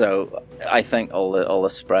 So I think all the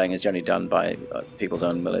spraying is generally done by people's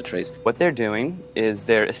own militaries. What they're doing is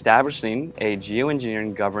they're establishing a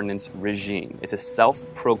geoengineering governance regime. It's a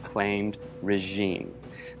self-proclaimed regime.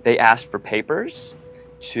 They asked for papers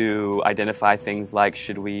to identify things like,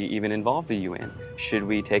 should we even involve the UN? Should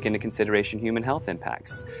we take into consideration human health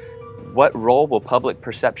impacts? What role will public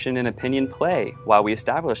perception and opinion play while we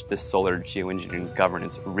establish this solar geoengineering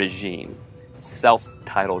governance regime,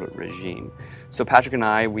 self-titled regime? So Patrick and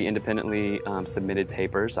I, we independently submitted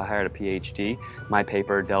papers. I hired a PhD. My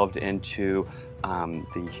paper delved into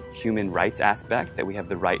the human rights aspect, that we have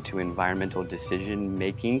the right to environmental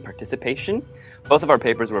decision-making participation. Both of our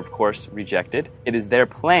papers were, of course, rejected. It is their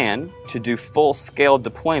plan to do full-scale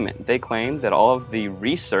deployment. They claim that all of the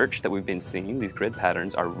research that we've been seeing, these grid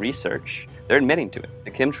patterns, are research. They're admitting to it.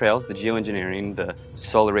 The chemtrails, the geoengineering, the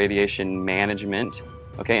solar radiation management,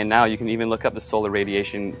 okay, and now you can even look up the Solar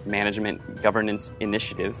Radiation Management Governance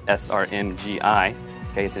Initiative, SRMGI.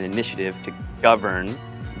 Okay, it's an initiative to govern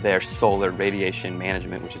their solar radiation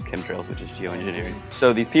management, which is chemtrails, which is geoengineering.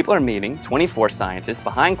 So these people are meeting, 24 scientists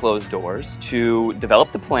behind closed doors, to develop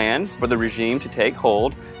the plan for the regime to take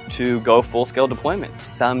hold to go full-scale deployment.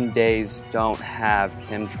 Some days don't have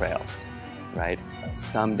chemtrails, right?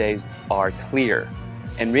 Some days are clear.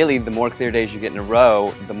 And really, the more clear days you get in a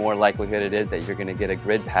row, the more likelihood it is that you're going to get a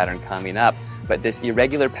grid pattern coming up. But this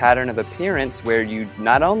irregular pattern of appearance where you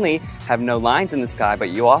not only have no lines in the sky, but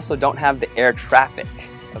you also don't have the air traffic.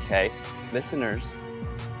 Okay, listeners,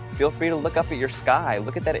 feel free to look up at your sky,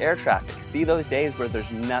 look at that air traffic, see those days where there's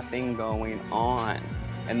nothing going on.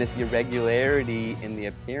 And this irregularity in the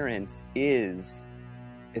appearance it's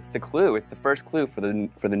the clue, it's the first clue for the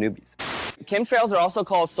newbies. Chemtrails are also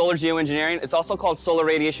called solar geoengineering, it's also called solar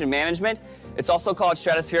radiation management, it's also called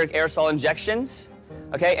stratospheric aerosol injections.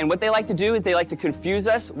 Okay, and what they like to do is they like to confuse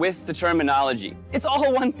us with the terminology. It's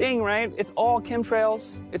all one thing, right? It's all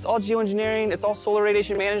chemtrails, it's all geoengineering, it's all solar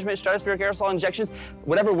radiation management, stratospheric aerosol injections,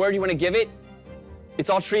 whatever word you want to give it, it's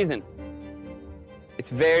all treason. It's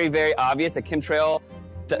very, very obvious that chemtrail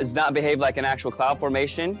does not behave like an actual cloud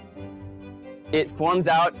formation. It forms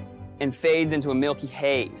out and fades into a milky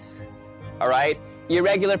haze, all right?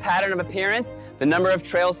 Irregular pattern of appearance, the number of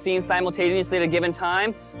trails seen simultaneously at a given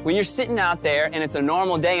time. When you're sitting out there and it's a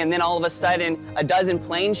normal day and then all of a sudden a dozen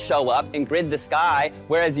planes show up and grid the sky,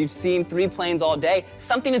 whereas you've seen 3 planes all day,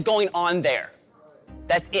 something is going on there.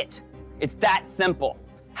 That's it. It's that simple.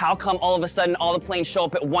 How come all of a sudden all the planes show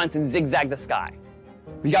up at once and zigzag the sky?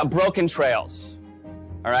 We got broken trails,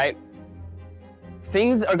 all right?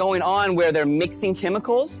 Things are going on where they're mixing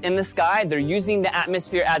chemicals in the sky. They're using the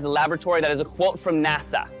atmosphere as a laboratory. That is a quote from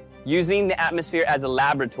NASA. Using the atmosphere as a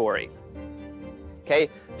laboratory. Okay,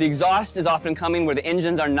 the exhaust is often coming where the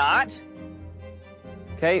engines are not.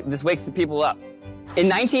 Okay, this wakes the people up. In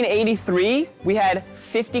 1983, we had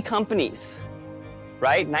 50 companies,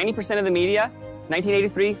 right? 90% of the media.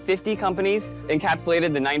 1983, 50 companies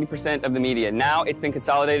encapsulated the 90% of the media. Now it's been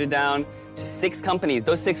consolidated down to 6 companies.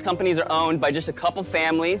 Those 6 companies are owned by just a couple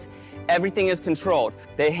families. Everything is controlled.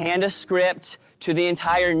 They hand a script to the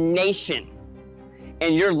entire nation.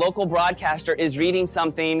 And your local broadcaster is reading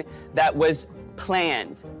something that was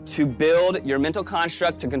planned to build your mental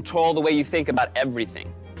construct to control the way you think about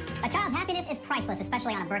everything. A child's happiness is priceless,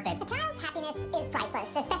 especially on a birthday. A child's happiness is priceless,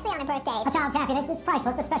 especially on a birthday. A child's happiness is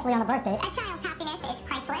priceless, especially on a birthday. A child's happiness is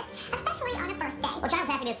priceless, especially on a birthday. Well, a child's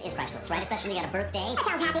happiness is priceless, right? Especially on a birthday. A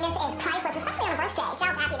child's happiness is priceless, especially on a birthday. A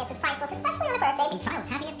child's happiness is priceless, especially on a birthday. A child's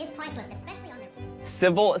happiness is priceless, especially on their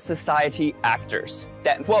Civil society actors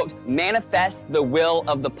that, quote, manifest the will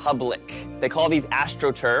of the public. They call these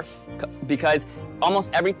astroturf because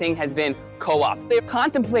almost everything has been co-opted. They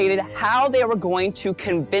contemplated how they were going to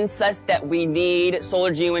convince us that we need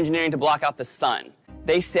solar geoengineering to block out the sun.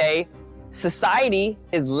 They say society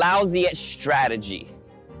is lousy at strategy,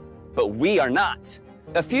 but we are not.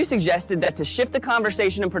 A few suggested that to shift the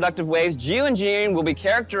conversation in productive ways, geoengineering will be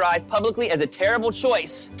characterized publicly as a terrible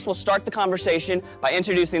choice. We'll start the conversation by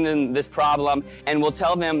introducing them this problem, and we'll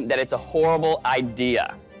tell them that it's a horrible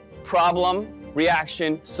idea. Problem,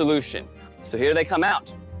 reaction, solution. So here they come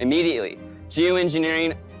out immediately.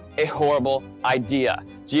 Geoengineering, a horrible idea.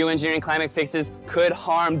 Geoengineering climate fixes could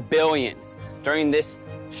harm billions. During this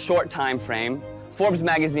short time frame, Forbes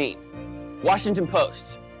magazine, Washington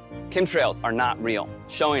Post, chemtrails are not real,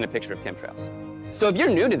 showing a picture of chemtrails. So if you're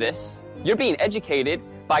new to this, you're being educated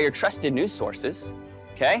by your trusted news sources,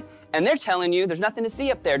 okay? And they're telling you there's nothing to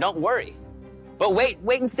see up there, don't worry. But wait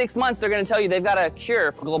in 6 months, they're gonna tell you they've got a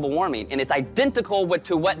cure for global warming, and it's identical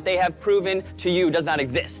to what they have proven to you does not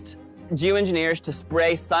exist. Geoengineers to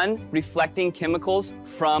spray sun-reflecting chemicals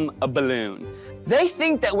from a balloon. They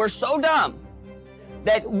think that we're so dumb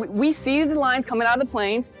that we see the lines coming out of the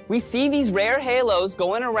planes, we see these rare halos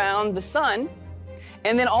going around the sun,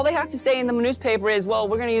 and then all they have to say in the newspaper is, well,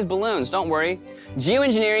 we're gonna use balloons, don't worry.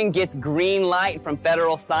 Geoengineering gets green light from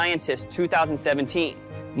federal scientists, 2017.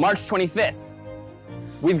 March 25th,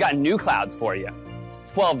 we've got new clouds for you,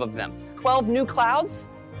 12 of them. 12 new clouds?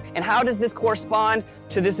 And how does this correspond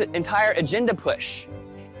to this entire agenda push?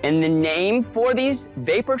 And the name for these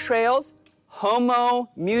vapor trails, Homo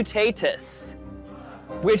mutatus,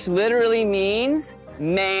 which literally means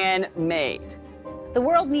man-made. The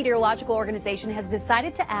World Meteorological Organization has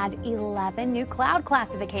decided to add 11 new cloud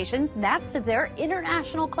classifications. That's to their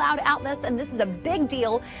international cloud atlas, and this is a big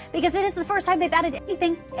deal because it is the first time they've added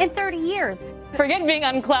anything in 30 years. Forget being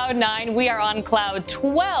on cloud 9, we are on cloud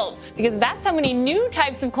 12 because that's how many new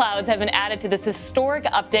types of clouds have been added to this historic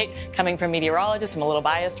update coming from meteorologists. I'm a little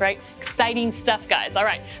biased, right? Exciting stuff, guys. All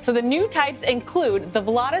right, so the new types include the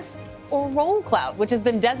Volatus or roll cloud, which has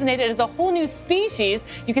been designated as a whole new species.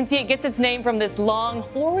 You can see it gets its name from this long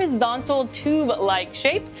horizontal tube-like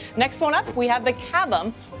shape. Next one up, we have the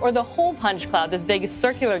cavum, or the hole punch cloud. This big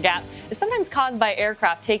circular gap is sometimes caused by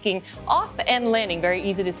aircraft taking off and landing. Very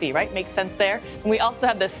easy to see, right? Makes sense there. And we also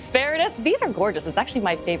have the Spiritus. These are gorgeous. It's actually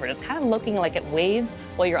my favorite. It's kind of looking like it waves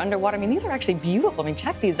while you're underwater. I mean, these are actually beautiful. I mean,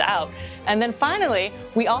 check these out. And then finally,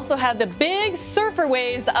 we also have the big surfer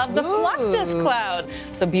waves of the Fluxus cloud.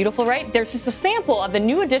 So beautiful, right? There's just a sample of the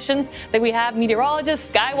new additions that we have. Meteorologists,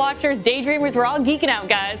 sky watchers, daydreamers, we're all geeking out,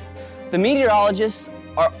 guys. The meteorologists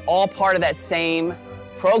are all part of that same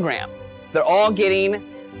program. They're all getting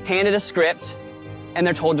handed a script and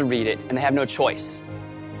they're told to read it and they have no choice.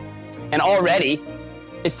 And already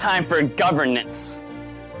it's time for governance,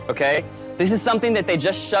 okay? This is something that they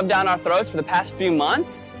just shoved down our throats for the past few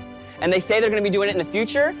months, and they say they're gonna be doing it in the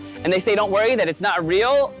future, and they say don't worry that it's not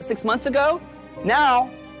real 6 months ago.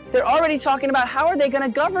 Now they're already talking about how are they gonna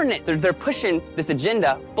govern it. They're pushing this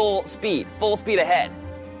agenda full speed ahead.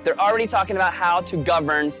 They're already talking about how to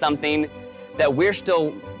govern something that we're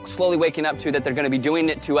still slowly waking up to that they're going to be doing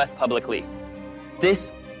it to us publicly.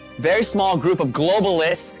 This very small group of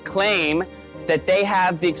globalists claim that they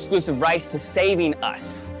have the exclusive rights to saving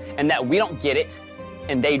us and that we don't get it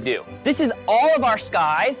and they do. This is all of our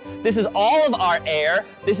skies. This is all of our air.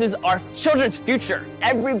 This is our children's future.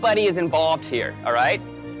 Everybody is involved here, all right?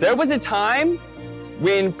 There was a time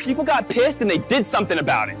when people got pissed and they did something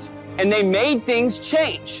about it and they made things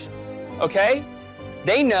change, okay?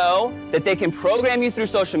 They know that they can program you through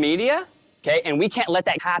social media, okay? And we can't let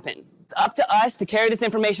that happen. It's up to us to carry this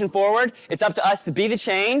information forward. It's up to us to be the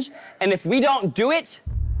change. And if we don't do it,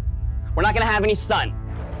 we're not going to have any sun.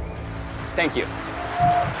 Thank you.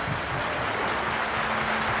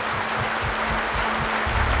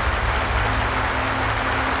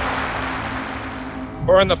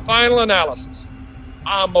 For in the final analysis,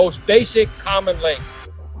 our most basic common link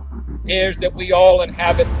is that we all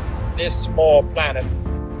inhabit this small planet.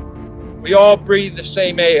 We all breathe the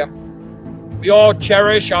same air. We all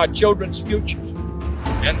cherish our children's futures,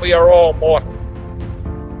 and we are all mortal.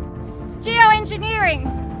 Geoengineering,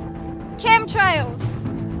 chemtrails,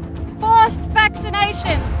 forced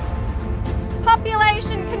vaccinations,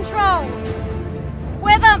 population control,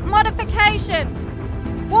 weather modification,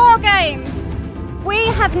 war games. We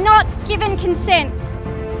have not given consent.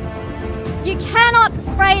 You cannot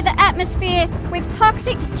spray the atmosphere with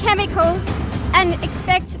toxic chemicals and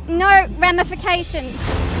expect no ramifications.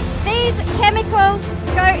 These chemicals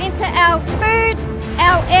go into our food,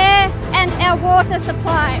 our air, and our water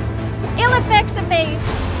supply. Ill effects of these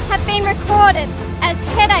have been recorded as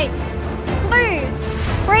headaches, flus,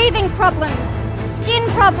 breathing problems, skin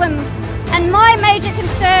problems, and my major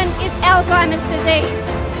concern is Alzheimer's disease.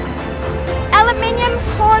 Aluminium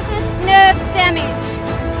causes nerve damage.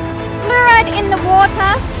 Fluoride in the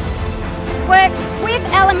water works with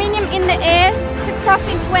aluminium in the air to cross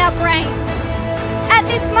into our brains. At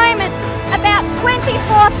this moment, about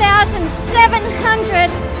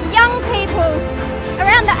 24,700 young people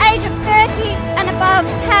around the age of 30 and above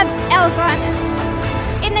have Alzheimer's.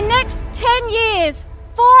 In the next 10 years,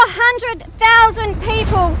 400,000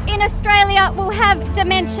 people in Australia will have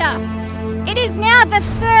dementia. It is now the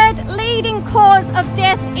third leading cause of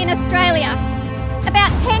death in Australia.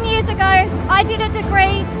 About 10 years ago, I did a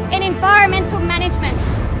degree in environmental management.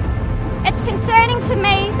 It's concerning to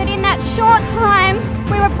me that in that short time,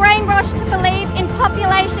 we were brainwashed to believe in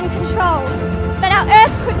population control, that our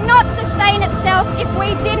Earth could not sustain itself if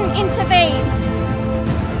we didn't intervene.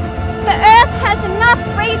 The Earth has enough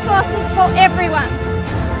resources for everyone.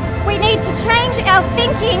 We need to change our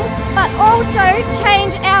thinking, but also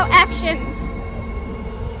change our actions.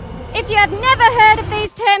 If you have never heard of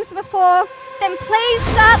these terms before, then please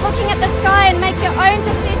start looking at the sky and make your own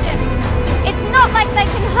decisions. It's not like they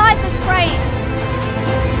can hide the spraying.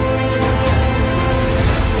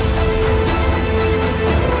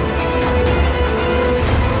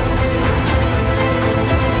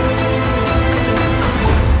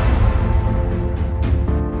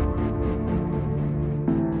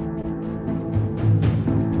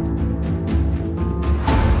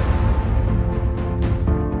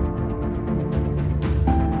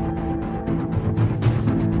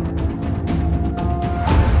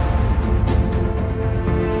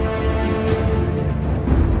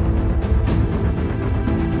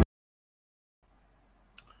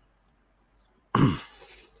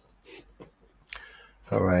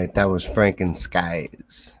 All right, that was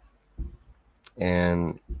Frankenskies.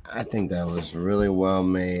 And I think that was really well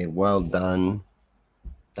made, well done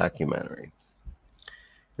documentary.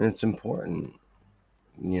 And it's important,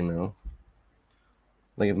 you know.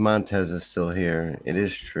 Like if Montez is still here, it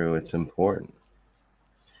is true, it's important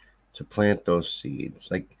to plant those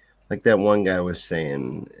seeds. Like that one guy was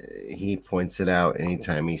saying, he points it out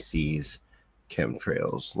anytime he sees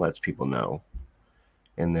chemtrails, lets people know.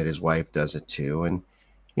 And that his wife does it too. And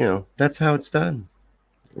you know, that's how it's done.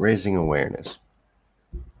 Raising awareness.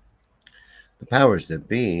 The powers that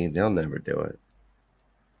be, they'll never do it.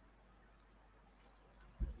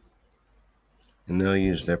 And they'll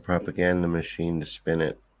use their propaganda machine to spin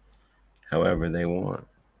it however they want.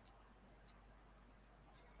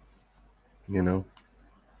 You know?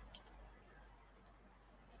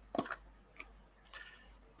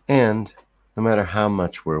 And no matter how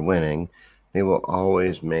much we're winning, they will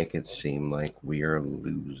always make it seem like we are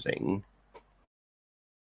losing.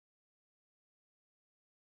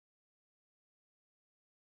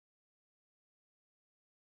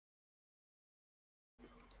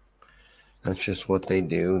 That's just what they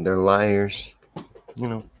do. They're liars. You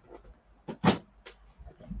know.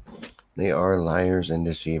 They are liars and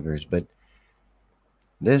deceivers. But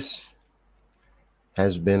this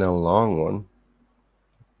has been a long one.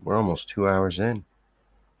 We're almost 2 hours in.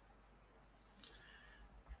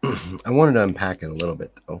 I wanted to unpack it a little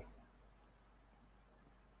bit, though.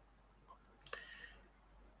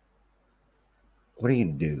 What do you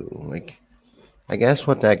do? Like, I guess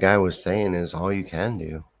what that guy was saying is all you can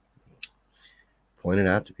do. Point it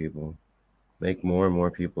out to people. Make more and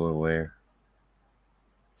more people aware.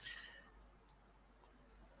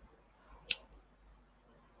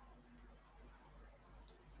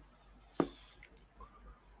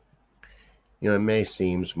 It may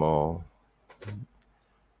seem small,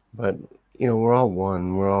 but, we're all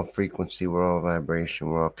one. We're all frequency. We're all vibration.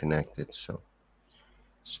 We're all connected. So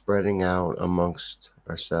spreading out amongst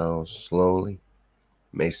ourselves slowly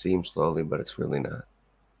may seem slowly, but it's really not.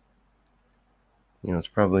 It's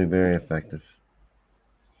probably very effective.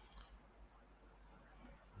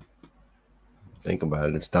 Think about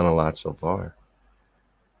it. It's done a lot so far.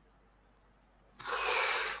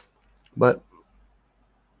 But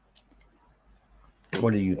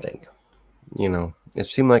what do you think? It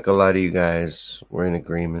seemed like a lot of you guys were in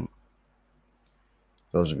agreement.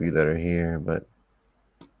 Those of you that are here, but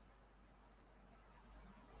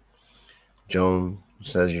Joan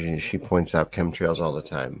says she points out chemtrails all the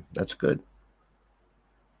time. That's good.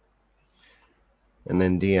 And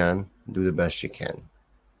then Dion, do the best you can.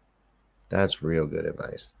 That's real good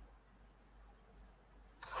advice.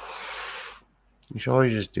 You should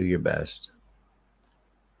always just do your best.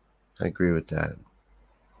 I agree with that.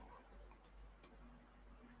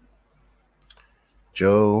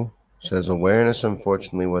 Joe says awareness,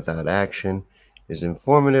 unfortunately, without action is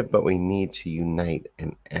informative, but we need to unite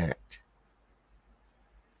and act.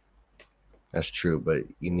 That's true, but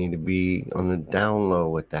you need to be on the down low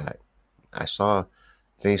with that. I saw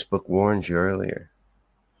Facebook warned you earlier.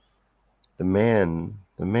 The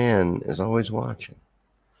man is always watching.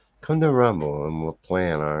 Come to Rumble and we'll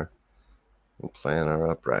plan our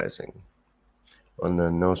uprising on the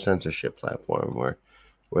no censorship platform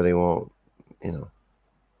where they won't,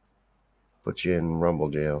 put you in Rumble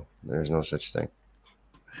jail. There's no such thing.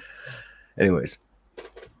 Anyways,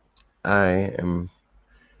 I am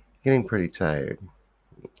getting pretty tired.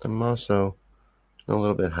 I'm also a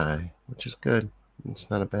little bit high, which is good. It's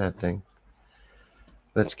not a bad thing.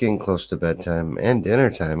 But it's getting close to bedtime and dinner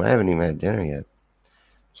time. I haven't even had dinner yet.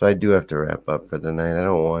 So I do have to wrap up for the night. I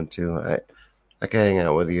don't want to. I can hang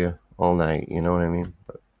out with you all night, you know what I mean?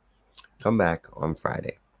 But come back on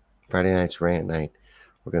Friday. Friday night's rant night.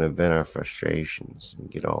 We're going to vent our frustrations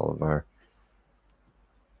and get all of our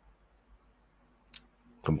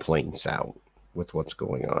complaints out with what's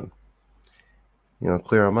going on.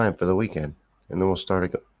 Clear our mind for the weekend. And then we'll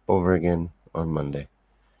start over again on Monday.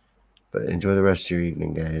 But enjoy the rest of your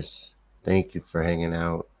evening, guys. Thank you for hanging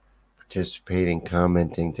out, participating,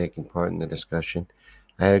 commenting, taking part in the discussion.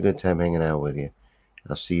 I had a good time hanging out with you.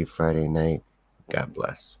 I'll see you Friday night. God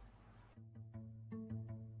bless.